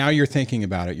now you're thinking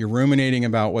about it. You're ruminating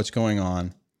about what's going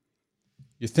on.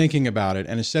 You're thinking about it.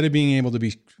 And instead of being able to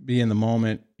be in the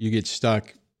moment, you get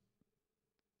stuck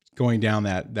going down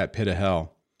that pit of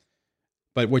hell.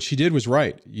 But what she did was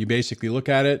right. You basically look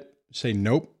at it, say,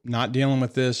 nope, not dealing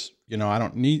with this. I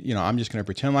don't need, I'm just going to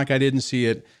pretend like I didn't see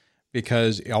it,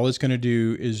 because all it's going to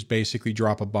do is basically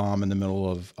drop a bomb in the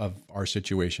middle of our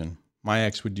situation. My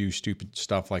ex would do stupid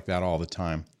stuff like that all the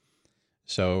time.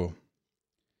 So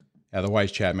yeah, the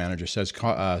Wise Chat Manager says,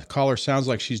 caller sounds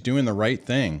like she's doing the right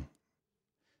thing.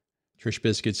 Trish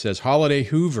Biscuit says, Holiday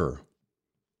Hoover.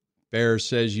 Bear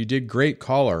says, you did great,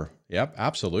 caller. Yep,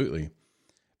 absolutely.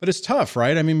 But it's tough,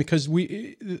 right? I mean, because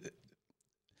we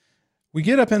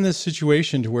get up in this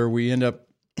situation to where we end up,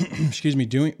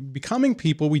 becoming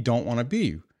people we don't want to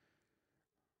be.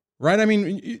 Right? I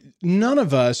mean, none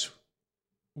of us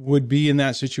would be in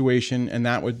that situation, and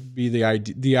that would be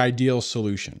the ideal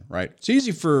solution, right? It's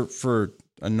easy for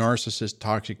a narcissist,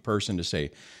 toxic person to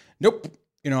say, nope,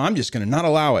 I'm just going to not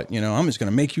allow it. I'm just going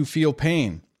to make you feel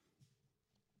pain.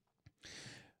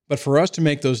 But for us to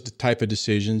make those type of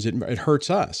decisions, it hurts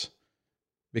us.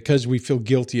 because we feel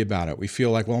guilty about it. We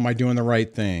feel like, well, am I doing the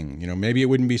right thing? You know, maybe it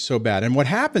wouldn't be so bad. And what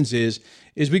happens is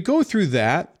we go through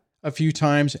that a few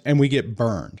times and we get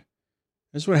burned.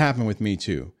 This is what happened with me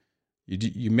too.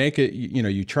 You make it,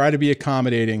 you try to be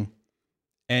accommodating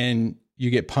and you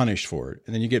get punished for it.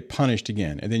 And then you get punished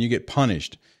again. And then you get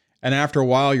punished. And after a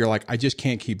while, you're like, I just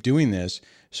can't keep doing this.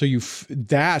 So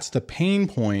that's the pain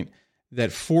point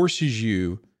that forces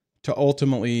you to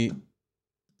ultimately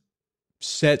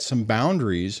set some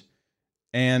boundaries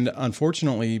and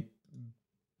unfortunately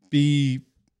be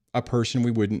a person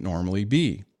we wouldn't normally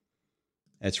be.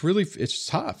 It's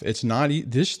tough. It's not,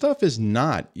 this stuff is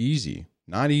not easy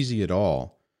at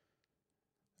all.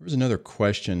 There was another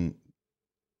question.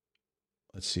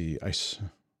 Let's see. All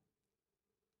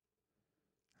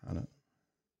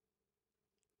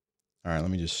right,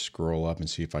 let me just scroll up and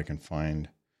see if I can find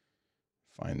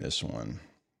this one.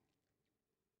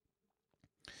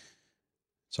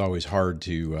 It's always hard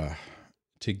to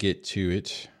get to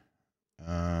it.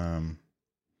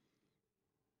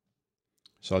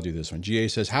 So I'll do this one. GA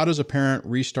says, how does a parent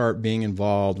restart being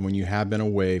involved when you have been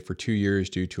away for 2 years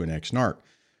due to an ex-narc?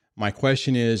 My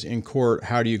question is, in court,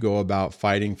 how do you go about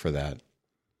fighting for that?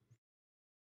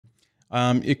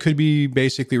 It could be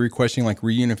basically requesting like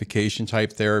reunification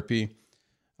type therapy,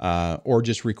 or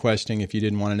just requesting, if you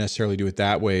didn't want to necessarily do it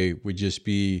that way, would just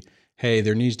be, hey,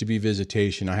 there needs to be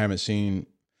visitation.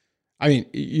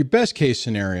 Your best case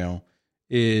scenario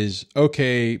is,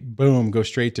 okay, boom, go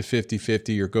straight to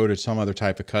 50-50 or go to some other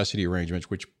type of custody arrangements,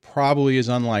 which probably is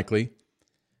unlikely.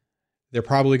 They're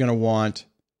probably going to want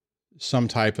some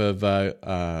type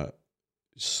of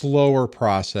slower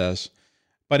process,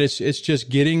 but it's just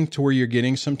getting to where you're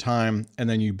getting some time and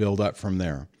then you build up from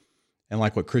there. And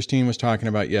like what Christine was talking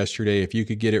about yesterday, if you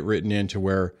could get it written into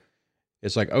where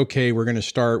it's like, okay, we're going to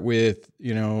start with,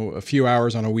 a few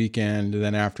hours on a weekend. And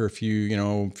then after a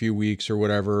few weeks or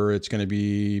whatever, it's going to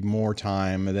be more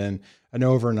time, and then an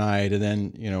overnight. And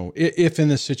then, if in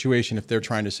this situation, if they're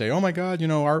trying to say, oh my God,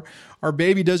 our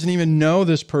baby doesn't even know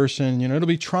this person, it'll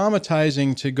be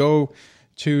traumatizing to go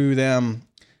to them.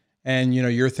 And,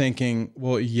 you're thinking,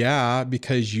 well, yeah,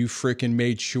 because you freaking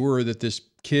made sure that this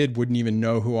kid wouldn't even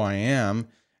know who I am.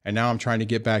 And now I'm trying to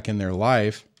get back in their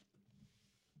life.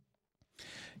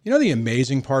 The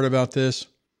amazing part about this,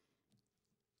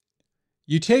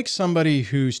 you take somebody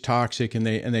who's toxic and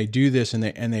they do this and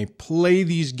they play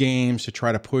these games to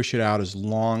try to push it out as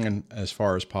long and as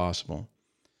far as possible.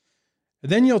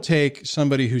 And then you'll take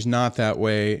somebody who's not that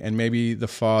way, and maybe the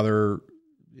father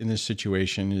in this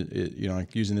situation,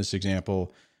 like using this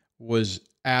example, was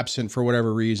absent for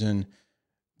whatever reason,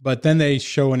 but then they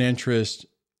show an interest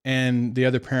and the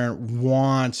other parent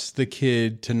wants the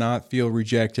kid to not feel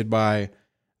rejected by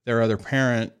their other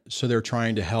parent, so they're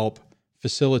trying to help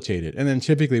facilitate it. And then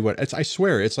typically I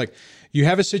swear, it's like you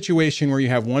have a situation where you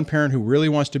have one parent who really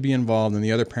wants to be involved and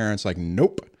the other parent's like,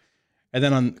 nope. And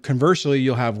then conversely,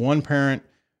 you'll have one parent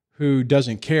who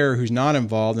doesn't care, who's not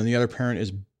involved, and the other parent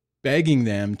is begging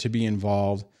them to be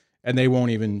involved, and they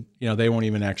won't even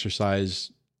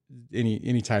exercise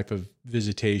any type of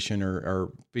visitation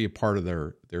or be a part of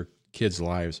their kids'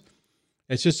 lives.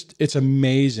 It's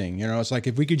amazing. It's like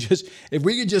if we could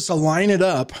just align it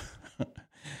up,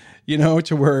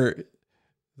 to where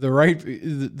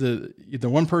the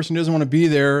one person who doesn't want to be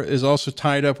there is also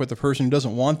tied up with the person who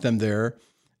doesn't want them there.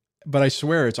 But I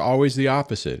swear it's always the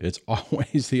opposite. It's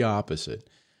always the opposite.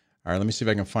 All right, let me see if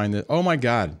I can find it. Oh my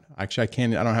God. Actually,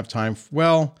 I don't have time.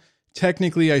 Well,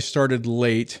 technically I started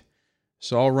late,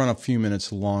 so I'll run a few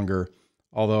minutes longer,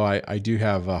 although I do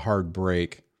have a hard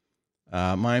break.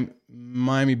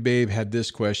 Miami Babe had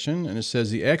this question, and it says,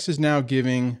 the ex is now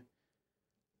giving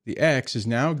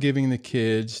the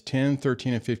kids, 10,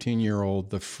 13, and 15-year-old,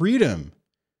 the freedom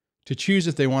to choose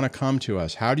if they want to come to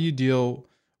us. How do you deal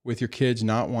with your kids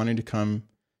not wanting to come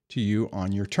to you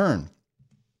on your turn?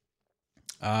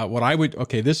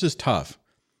 This is tough.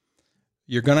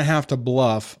 You're going to have to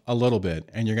bluff a little bit,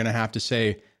 and you're going to have to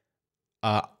say,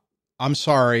 I'm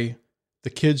sorry, the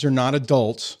kids are not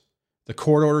adults. The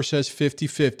court order says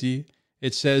 50-50.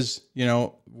 It says,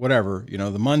 whatever,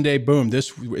 the Monday, boom,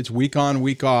 it's week on,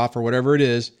 week off, or whatever it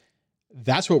is.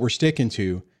 That's what we're sticking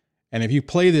to. And if you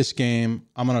play this game,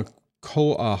 I'm going to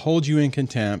hold you in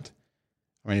contempt.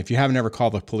 I mean, if you haven't ever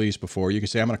called the police before, you can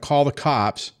say, I'm going to call the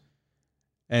cops,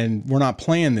 and we're not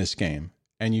playing this game.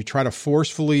 And you try to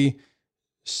forcefully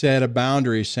set a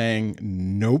boundary saying,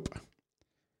 nope.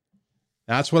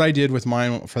 That's what I did with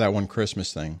mine for that one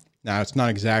Christmas thing. Now, it's not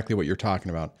exactly what you're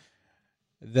talking about.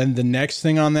 Then the next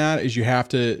thing on that is you have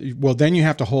to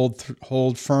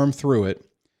hold firm through it.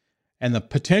 And the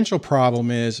potential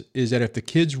problem is that if the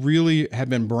kids really have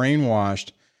been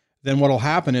brainwashed, then what'll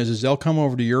happen is they'll come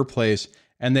over to your place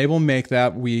and they will make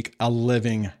that week a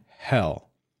living hell.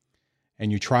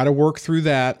 And you try to work through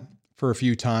that for a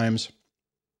few times.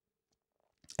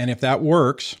 And if that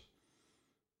works,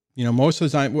 most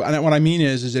of the time, what I mean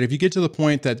is that if you get to the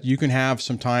point that you can have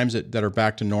some times that are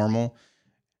back to normal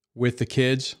with the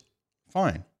kids,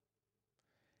 fine.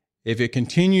 If it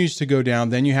continues to go down,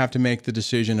 then you have to make the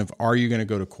decision of, are you going to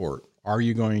go to court? Are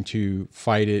you going to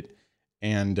fight it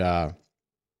and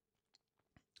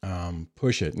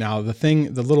push it? Now,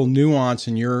 the little nuance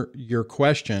in your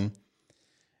question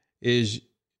is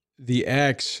the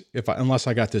ex, unless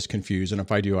I got this confused, and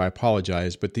if I do, I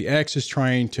apologize, but the ex is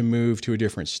trying to move to a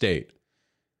different state.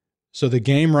 So the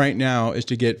game right now is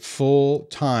to get full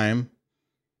time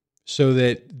so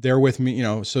that they're with me,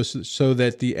 so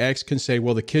that the ex can say,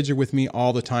 well, the kids are with me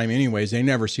all the time anyways. They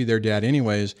never see their dad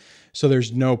anyways. So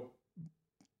there's no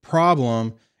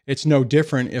problem. It's no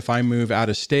different if I move out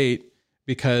of state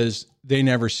because they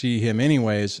never see him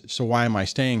anyways. So why am I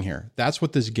staying here? That's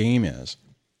what this game is.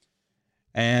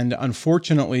 And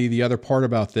unfortunately, the other part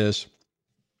about this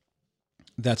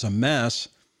that's a mess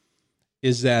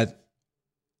is that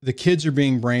the kids are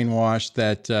being brainwashed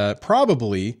that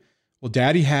probably, well,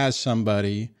 daddy has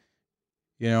somebody,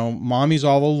 mommy's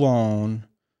all alone,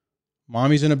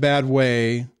 mommy's in a bad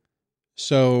way,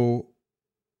 so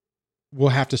we'll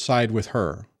have to side with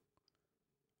her.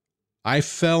 I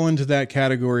fell into that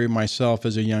category myself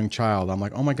as a young child. I'm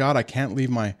like, oh my God, I can't leave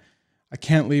my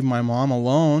mom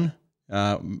alone.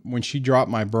 When she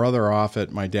dropped my brother off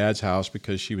at my dad's house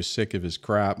because she was sick of his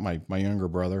crap, my younger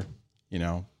brother,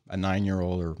 a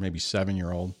 9-year-old or maybe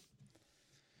 7-year-old,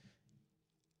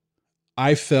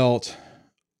 I felt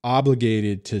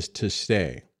obligated to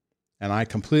stay. And I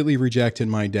completely rejected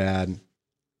my dad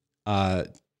to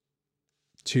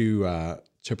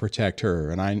protect her.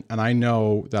 And I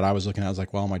know that I was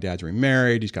like, well, my dad's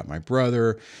remarried. He's got my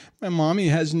brother. My mommy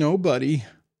has nobody.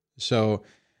 So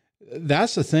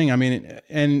that's the thing. I mean,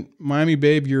 and Miami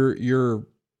Babe, your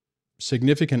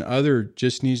significant other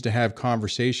just needs to have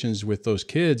conversations with those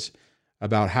kids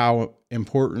about how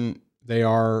important they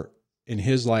are in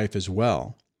his life as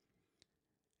well.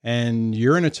 And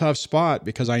you're in a tough spot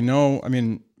because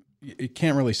you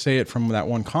can't really say it from that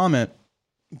one comment,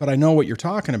 but I know what you're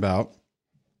talking about.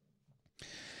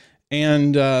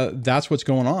 And that's what's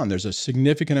going on. There's a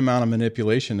significant amount of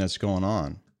manipulation that's going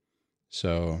on.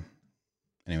 So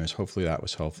anyways, hopefully that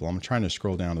was helpful. I'm trying to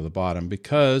scroll down to the bottom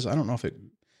because I don't know if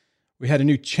we had a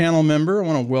new channel member. I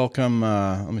want to welcome,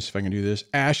 let me see if I can do this.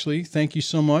 Ashley, thank you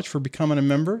so much for becoming a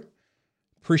member.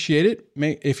 Appreciate it.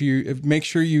 Make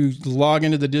sure you log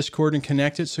into the Discord and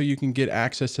connect it so you can get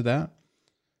access to that.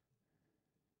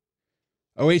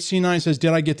 OHC9 says,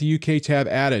 did I get the UK tab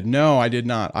added? No, I did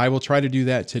not. I will try to do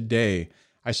that today.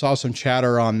 I saw some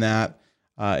chatter on that.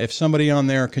 If somebody on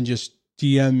there can just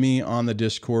DM me on the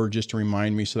Discord just to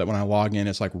remind me so that when I log in,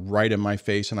 it's like right in my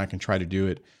face and I can try to do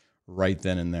it right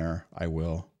then and there, I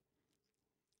will.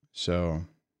 So,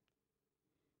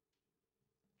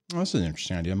 this is an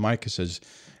interesting idea. Micah says,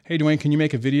 hey, Dwayne, can you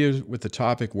make a video with the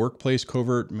topic workplace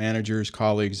covert managers,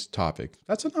 colleagues topic?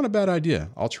 That's not a bad idea.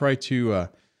 I'll try to,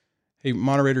 hey,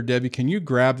 moderator Debbie, can you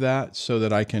grab that so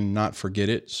that I can not forget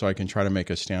it so I can try to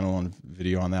make a standalone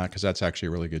video on that because that's actually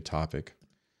a really good topic.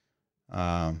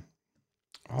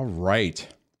 All right.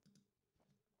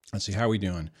 Let's see, how are we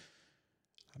doing?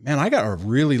 Man, I got a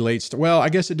really late start. Well, I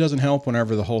guess it doesn't help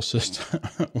whenever the whole system,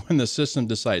 when the system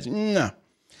decides, no,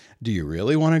 do you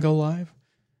really want to go live?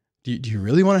 Do you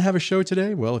really want to have a show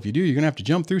today? Well, if you do, you're going to have to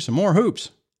jump through some more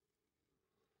hoops.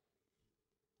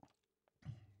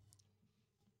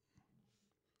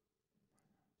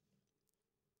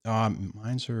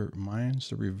 Mine's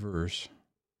the reverse.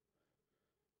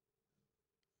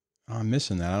 Oh, I'm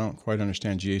missing that. I don't quite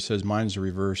understand. GA says mine's the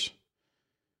reverse.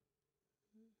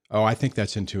 Oh, I think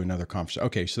that's into another conversation.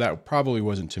 Okay, so that probably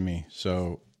wasn't to me.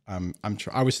 So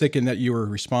I was thinking that you were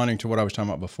responding to what I was talking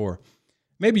about before.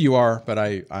 Maybe you are, but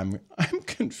I'm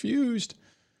confused.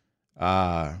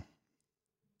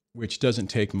 Which doesn't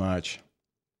take much.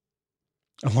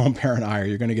 A lone parent ire.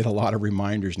 You're going to get a lot of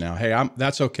reminders now. Hey,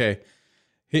 that's okay.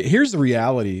 Here's the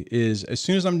reality: is as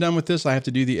soon as I'm done with this, I have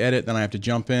to do the edit. Then I have to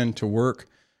jump in to work.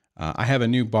 I have a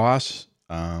new boss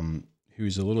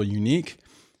who's a little unique.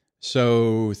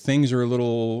 So things are a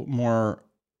little more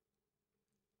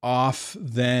off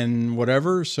than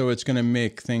whatever. So it's going to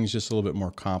make things just a little bit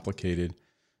more complicated.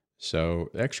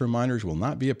 So extra reminders will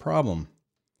not be a problem.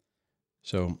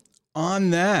 So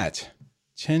on that,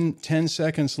 10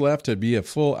 seconds left to be a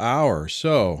full hour.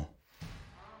 So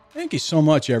Thank you so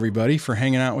much, everybody, for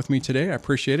hanging out with me today. I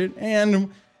appreciate it.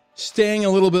 And staying a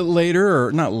little bit later,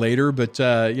 or not later, but,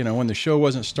 when the show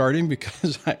wasn't starting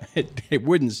because it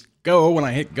wouldn't go when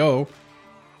I hit go.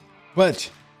 But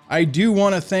I do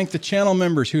want to thank the channel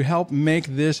members who helped make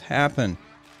this happen.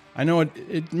 I know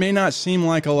it may not seem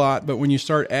like a lot, but when you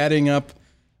start adding up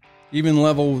even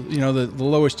level, the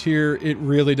lowest tier, it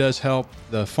really does help.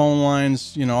 The phone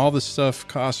lines, all this stuff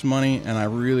costs money, and I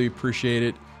really appreciate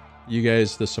it. You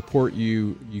guys, the support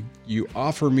you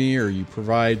offer me or you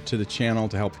provide to the channel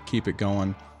to help keep it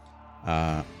going,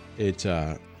 it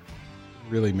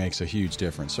really makes a huge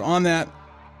difference. So on that,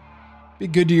 be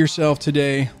good to yourself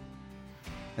today,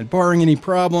 and barring any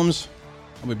problems,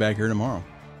 I'll be back here tomorrow.